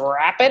have to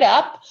wrap it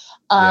up.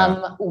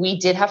 We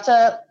did have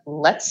to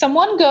let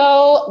someone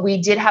go.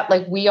 We did have,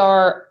 like, we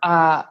are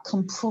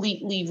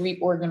completely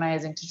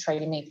reorganizing to try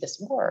to make this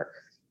work.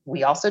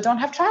 We also don't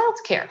have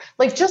childcare,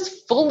 like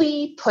just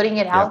fully putting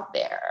it out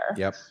there.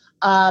 Yep.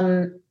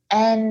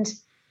 And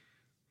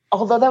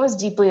although that was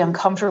deeply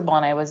uncomfortable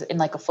and I was in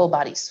like a full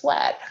body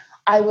sweat,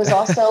 I was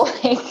also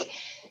like,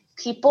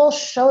 people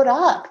showed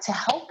up to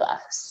help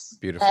us.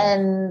 Beautiful.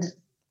 And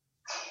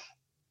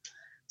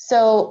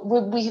so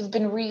we have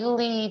been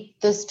really,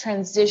 this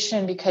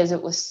transition, because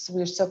we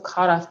were so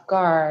caught off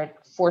guard,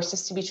 forced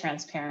us to be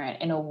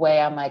transparent in a way.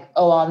 I'm like,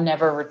 oh, I'll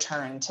never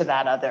return to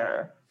that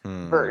other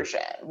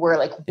version where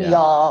like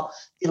the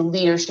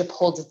leadership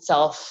holds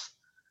itself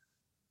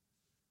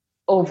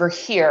over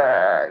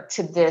here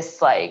to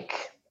this,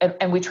 like,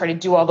 and we try to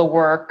do all the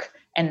work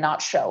and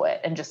not show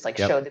it and just like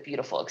show the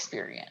beautiful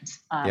experience.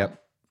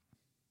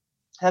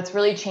 That's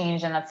really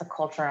changed. And that's a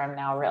culture I'm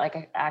now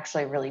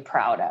actually really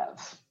proud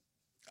of.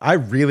 I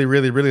really,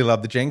 really, really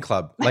love the Jane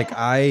Club. Like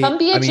come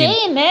be a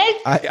Jane, Nick.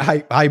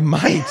 I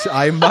might.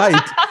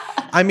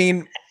 I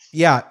mean,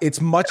 yeah,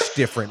 it's much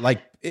different.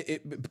 Like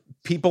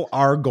people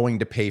are going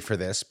to pay for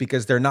this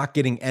because they're not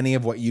getting any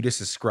of what you just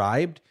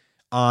described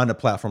on a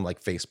platform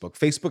like Facebook.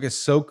 Facebook is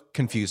so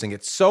confusing.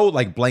 It's so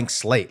like blank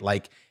slate.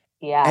 Like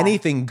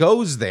anything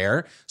goes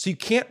there. So you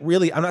can't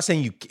really, I'm not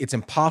saying it's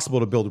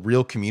impossible to build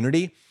real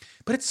community,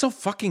 but it's so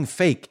fucking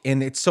fake.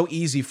 And it's so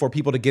easy for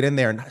people to get in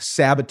there and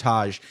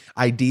sabotage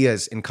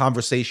ideas and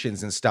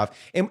conversations and stuff.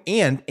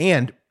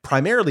 And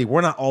primarily,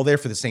 we're not all there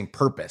for the same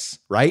purpose,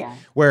 right? Yeah.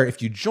 Where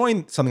if you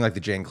join something like the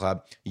Jane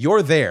Club,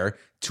 you're there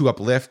to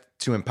uplift,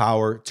 to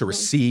empower, to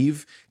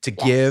receive, to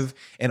give,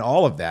 and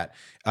all of that.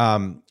 I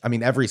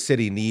mean, every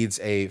city needs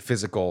a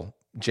physical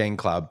Jane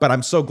Club, but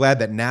I'm so glad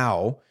that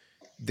now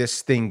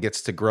this thing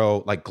gets to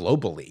grow like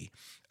globally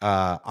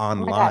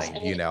online,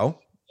 you know?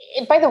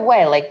 By the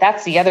way, like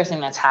that's the other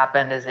thing that's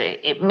happened is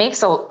it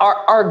makes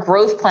our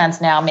growth plans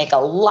now make a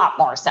lot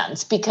more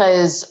sense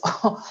because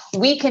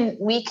we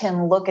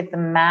can look at the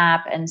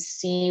map and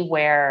see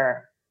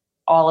where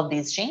all of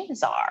these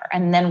Janes are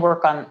and then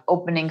work on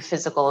opening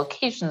physical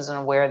locations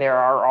and where there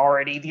are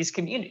already these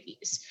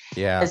communities.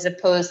 Yeah. As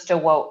opposed to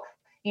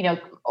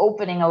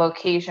opening a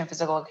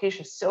physical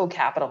location is so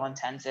capital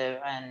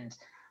intensive and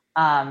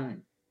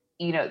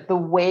the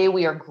way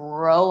we are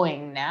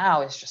growing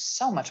now is just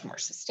so much more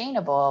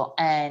sustainable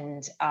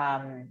and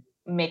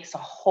makes a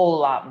whole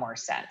lot more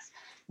sense.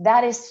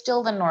 That is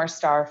still the North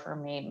Star for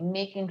me,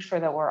 making sure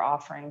that we're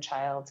offering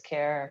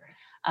childcare.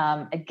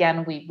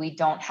 Again, we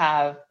don't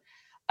have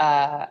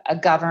a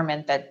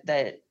government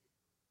that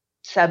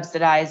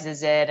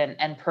subsidizes it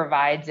and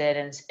provides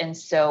it. And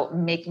so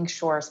making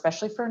sure,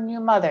 especially for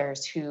new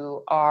mothers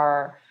who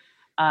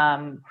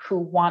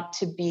want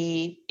to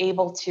be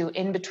able to,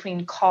 in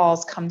between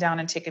calls, come down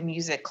and take a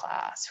music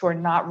class, who are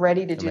not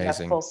ready to do that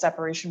full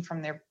separation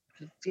from their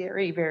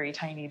very, very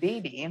tiny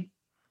baby,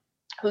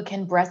 who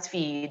can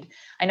breastfeed.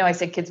 I know I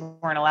said kids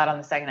weren't allowed on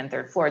the second and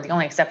third floor. The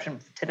only exception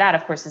to that,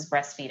 of course, is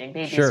breastfeeding.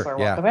 Babies who are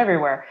welcome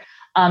everywhere.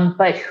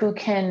 But who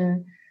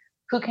can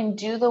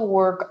do the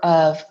work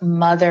of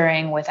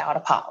mothering without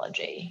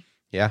apology.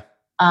 Yeah,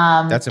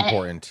 that's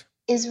important.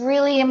 Is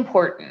really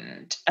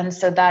important. And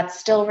so that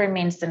still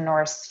remains the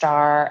North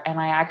Star. And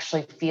I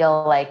actually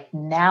feel like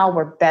now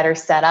we're better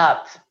set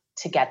up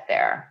to get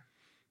there.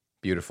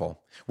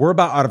 Beautiful. We're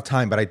about out of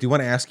time, but I do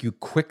want to ask you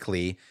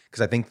quickly, because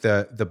I think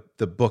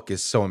the book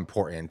is so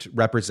important,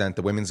 Represent,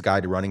 The Women's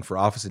Guide to Running for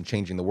Office and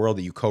Changing the World,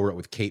 that you co-wrote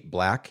with Kate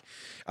Black.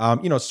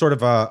 Sort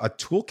of a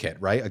toolkit,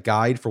 right? A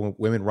guide for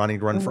women running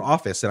to run for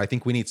office. And I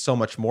think we need so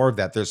much more of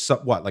that. There's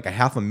like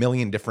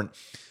 500,000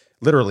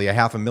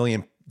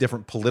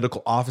 different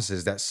political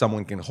offices that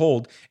someone can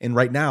hold. And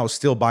right now,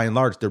 still by and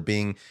large, they're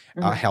being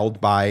held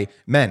by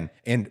men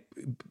and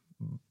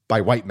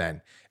by white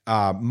men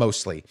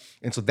mostly.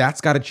 And so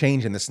that's got to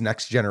change in this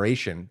next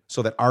generation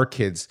so that our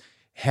kids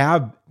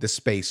have the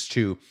space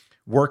to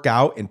work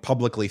out and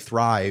publicly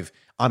thrive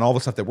on all the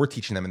stuff that we're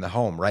teaching them in the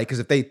home, right? Because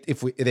if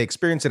they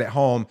experience it at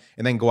home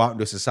and then go out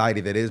into a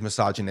society that is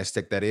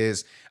misogynistic, that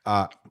is,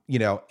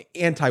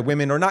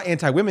 anti-women, or not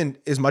anti-women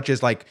as much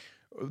as like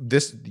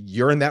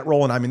you're in that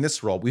role and I'm in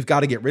this role. We've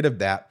got to get rid of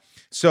that.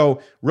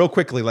 So real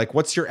quickly, like,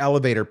 what's your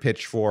elevator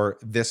pitch for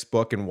this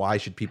book and why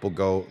should people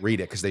go read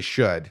it? Because they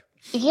should.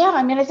 Yeah,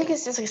 I mean, I think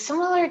it's just like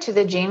similar to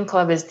the Jane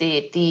Club is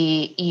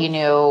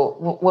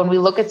when we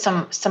look at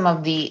some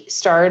of the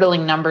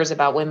startling numbers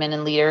about women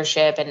in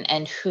leadership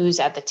and who's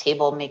at the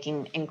table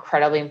making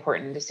incredibly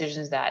important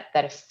decisions that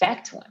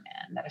affect women,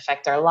 that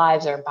affect our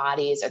lives, our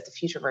bodies, at the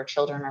future of our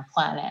children, our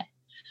planet,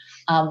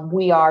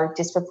 we are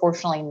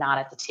disproportionately not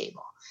at the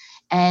table.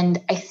 And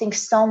I think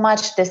so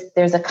much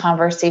there's a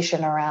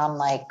conversation around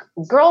like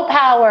girl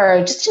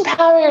power, just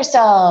empower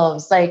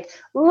yourselves, like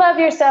love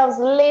yourselves,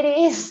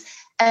 ladies.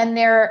 And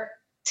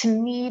to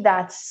me,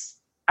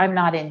 I'm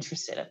not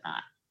interested in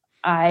that.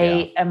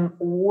 I am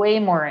way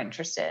more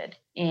interested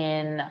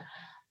in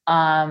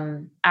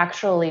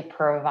actually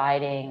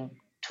providing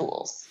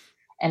tools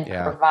and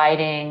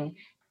providing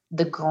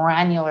the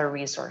granular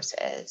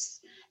resources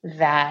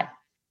that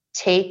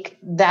take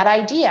that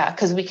idea,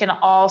 because we can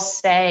all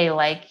say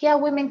like, yeah,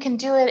 women can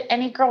do it.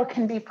 Any girl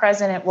can be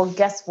president. Well,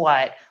 guess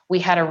what? We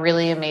had a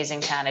really amazing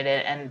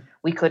candidate and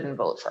we couldn't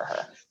vote for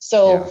her.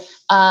 So,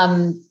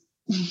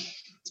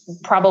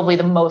 probably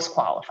the most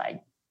qualified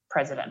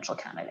presidential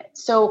candidate.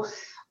 So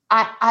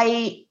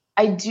I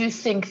do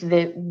think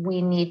that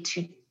we need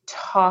to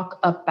talk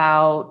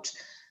about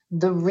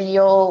the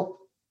real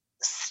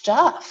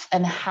stuff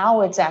and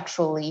how it's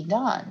actually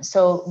done.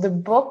 So the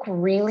book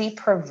really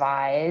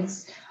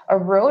provides a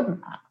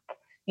roadmap,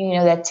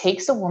 that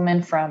takes a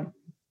woman from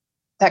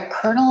that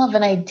kernel of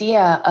an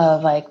idea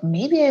of like,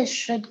 maybe I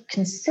should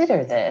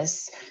consider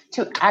this,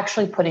 to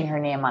actually putting her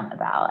name on the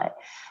ballot.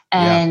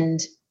 And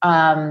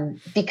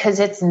because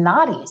it's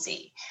not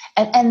easy.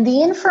 And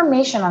the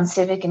information on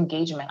civic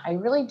engagement, I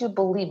really do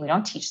believe, we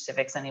don't teach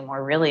civics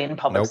anymore really in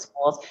public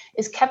schools,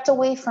 is kept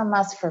away from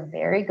us for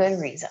very good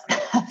reason.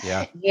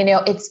 Yeah.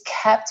 It's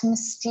kept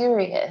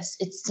mysterious.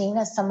 It's seen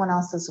as someone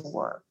else's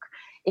work.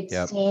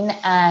 It's seen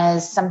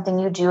as something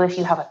you do if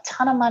you have a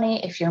ton of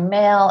money, if you're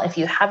male, if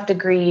you have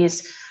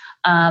degrees,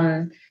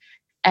 and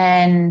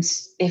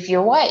if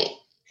you're white.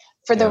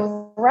 For the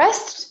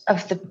rest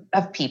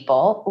of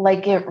people,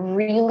 like it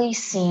really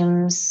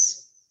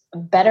seems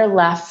better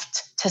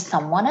left to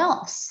someone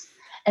else.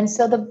 And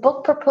so the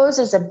book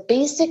proposes a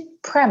basic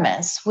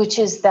premise, which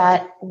is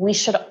that we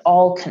should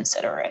all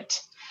consider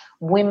it.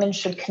 Women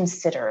should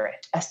consider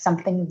it as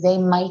something they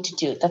might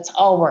do. That's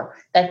all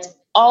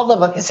the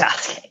book is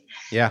asking.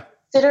 Yeah.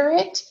 Consider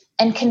it.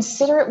 And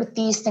consider it with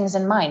these things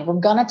in mind. We're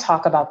going to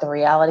talk about the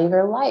reality of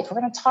your life. We're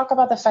going to talk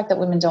about the fact that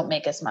women don't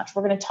make as much.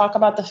 We're going to talk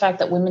about the fact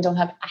that women don't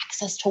have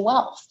access to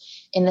wealth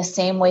in the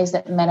same ways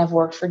that men have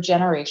worked for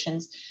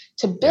generations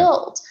to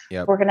build.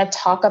 We're going to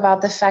talk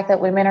about the fact that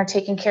women are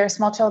taking care of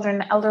small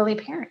children and elderly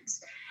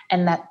parents,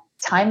 and that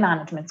time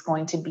management is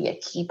going to be a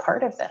key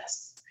part of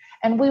this.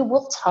 And we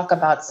will talk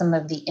about some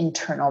of the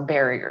internal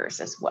barriers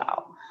as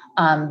well.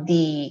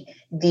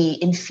 The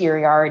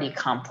inferiority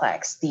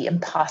complex, the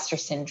imposter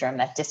syndrome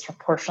that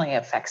disproportionately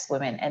affects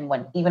women, and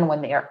even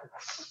when they are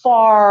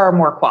far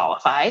more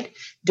qualified,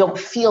 don't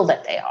feel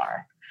that they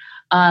are.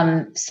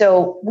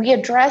 So we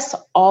address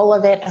all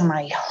of it, and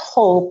I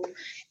hope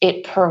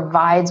it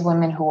provides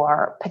women who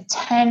are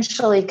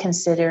potentially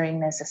considering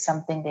this as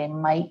something they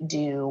might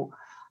do,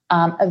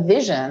 a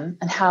vision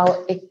and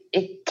how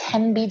it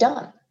can be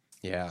done.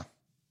 Yeah.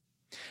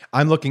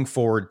 I'm looking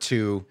forward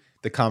to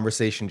the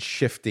conversation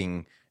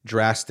shifting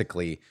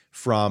drastically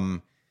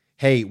from,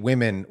 hey,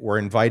 women, we're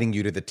inviting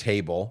you to the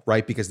table,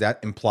 right? Because that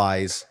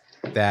implies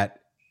that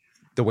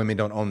the women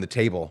don't own the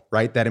table,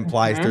 right? That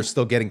implies they're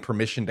still getting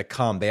permission to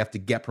come. They have to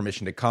get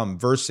permission to come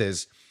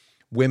versus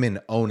women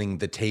owning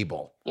the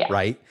table,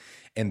 right?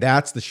 And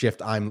that's the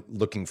shift I'm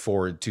looking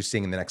forward to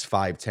seeing in the next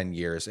 5-10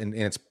 years.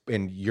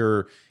 And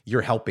you're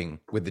helping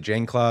with the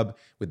Jane Club,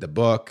 with the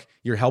book.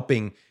 You're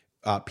helping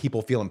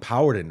people feel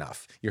empowered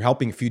enough. You're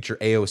helping future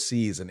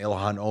AOCs and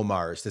Ilhan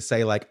Omars to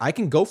say, like, I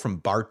can go from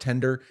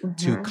bartender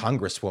to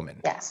congresswoman.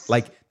 Yes.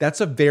 Like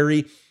that's a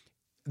very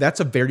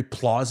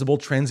plausible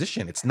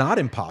transition. It's not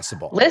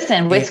impossible.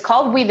 Listen, it's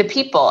called We the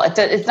People.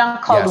 It's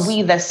not called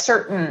we the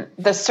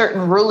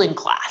certain ruling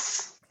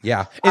class.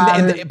 Yeah.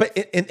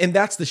 And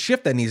that's the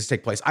shift that needs to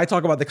take place. I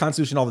talk about the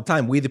Constitution all the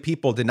time. We the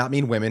people did not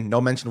mean women. No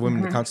mention of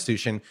women in the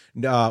Constitution.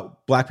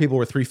 Black people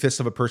were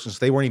 3/5 of a person, so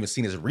they weren't even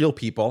seen as real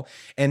people.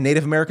 And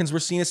Native Americans were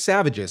seen as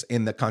savages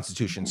in the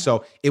Constitution.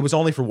 So it was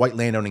only for white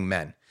landowning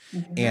men.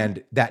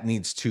 And that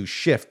needs to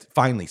shift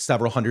finally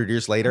several hundred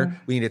years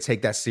later. We need to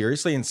take that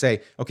seriously and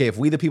say, okay, if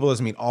we the people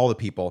doesn't mean all the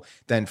people,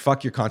 then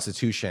fuck your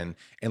Constitution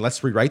and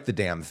let's rewrite the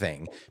damn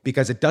thing,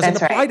 because it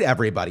doesn't apply to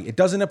everybody. It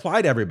doesn't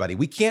apply to everybody.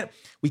 We can't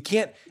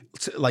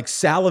like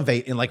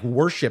salivate and like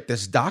worship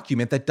this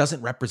document that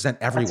doesn't represent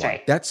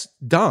everyone. That's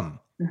dumb.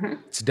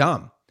 It's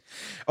dumb.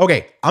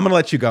 Okay, I'm going to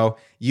let you go.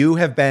 You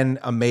have been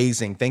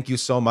amazing. Thank you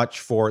so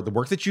much for the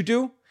work that you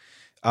do.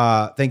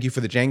 Thank you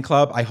for the Jane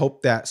Club. I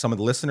hope that some of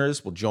the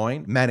listeners will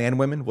join, men and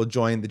women will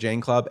join the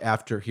Jane Club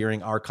after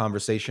hearing our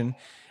conversation.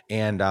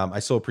 And I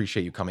so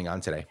appreciate you coming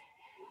on today.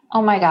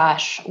 Oh my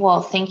gosh.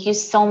 Well, thank you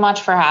so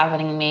much for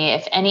having me.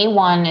 If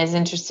anyone is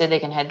interested, they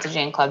can head to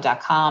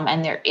janeclub.com,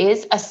 and there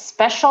is a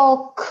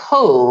special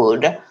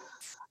code.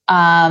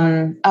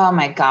 Oh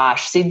my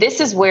gosh. See, this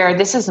is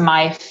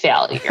my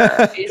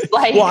failure. It's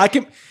like, well,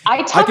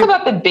 I talk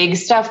about the big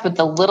stuff, but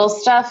the little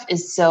stuff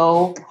is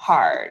so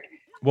hard.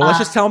 Well,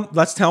 let's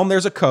tell them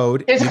there's a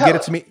code. You get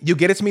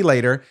it to me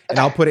later, and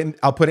I'll put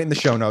it in the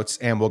show notes,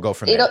 and we'll go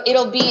from there.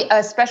 It'll be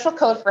a special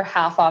code for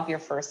half off your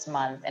first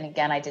month. And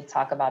again, I did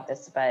talk about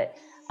this, but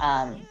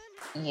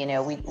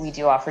we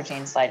do offer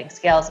Jane Sliding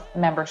Scales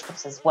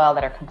memberships as well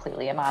that are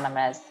completely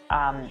anonymous.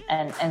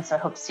 And so I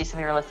hope to see some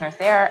of your listeners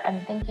there.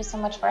 And thank you so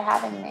much for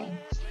having me.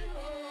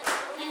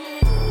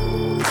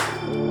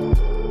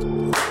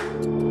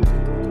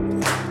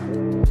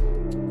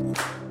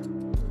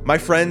 My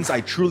friends,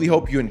 I truly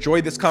hope you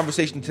enjoyed this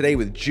conversation today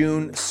with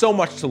June. So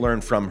much to learn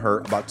from her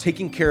about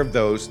taking care of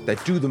those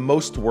that do the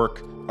most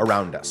work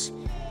around us.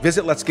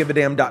 Visit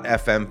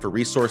letsgiveadamn.fm for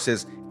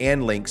resources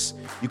and links.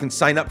 You can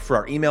sign up for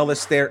our email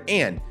list there,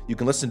 and you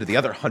can listen to the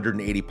other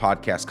 180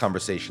 podcast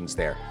conversations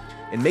there.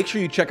 And make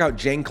sure you check out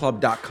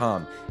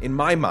janeclub.com. In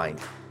my mind,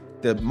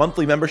 the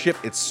monthly membership,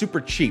 it's super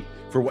cheap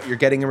for what you're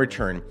getting in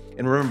return.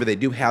 And remember, they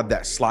do have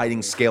that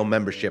sliding scale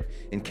membership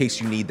in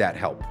case you need that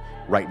help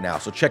right now.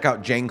 So check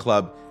out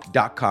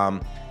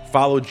janeclub.com.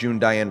 Follow June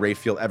Diane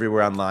Raphael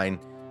everywhere online.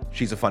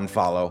 She's a fun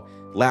follow.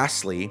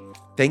 Lastly,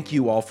 thank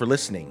you all for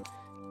listening.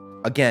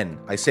 Again,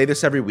 I say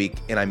this every week,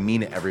 and I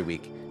mean it every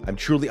week. I'm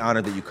truly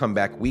honored that you come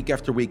back week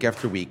after week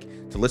after week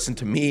to listen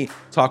to me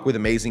talk with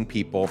amazing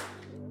people.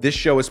 This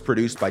show is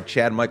produced by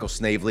Chad Michael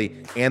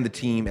Snavely and the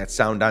team at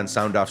Sound On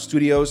Sound Off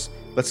Studios.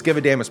 Let's Give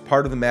a Damn is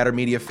part of the Matter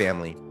Media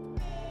family.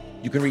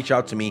 You can reach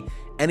out to me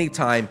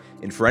anytime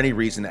and for any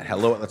reason at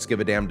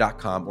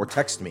hello@letsgiveadamn.com or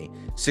text me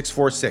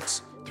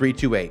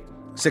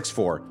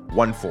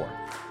 646-328-6414.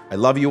 I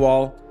love you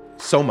all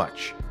so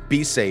much.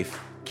 Be safe.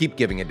 Keep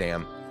giving a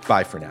damn.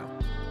 Bye for now.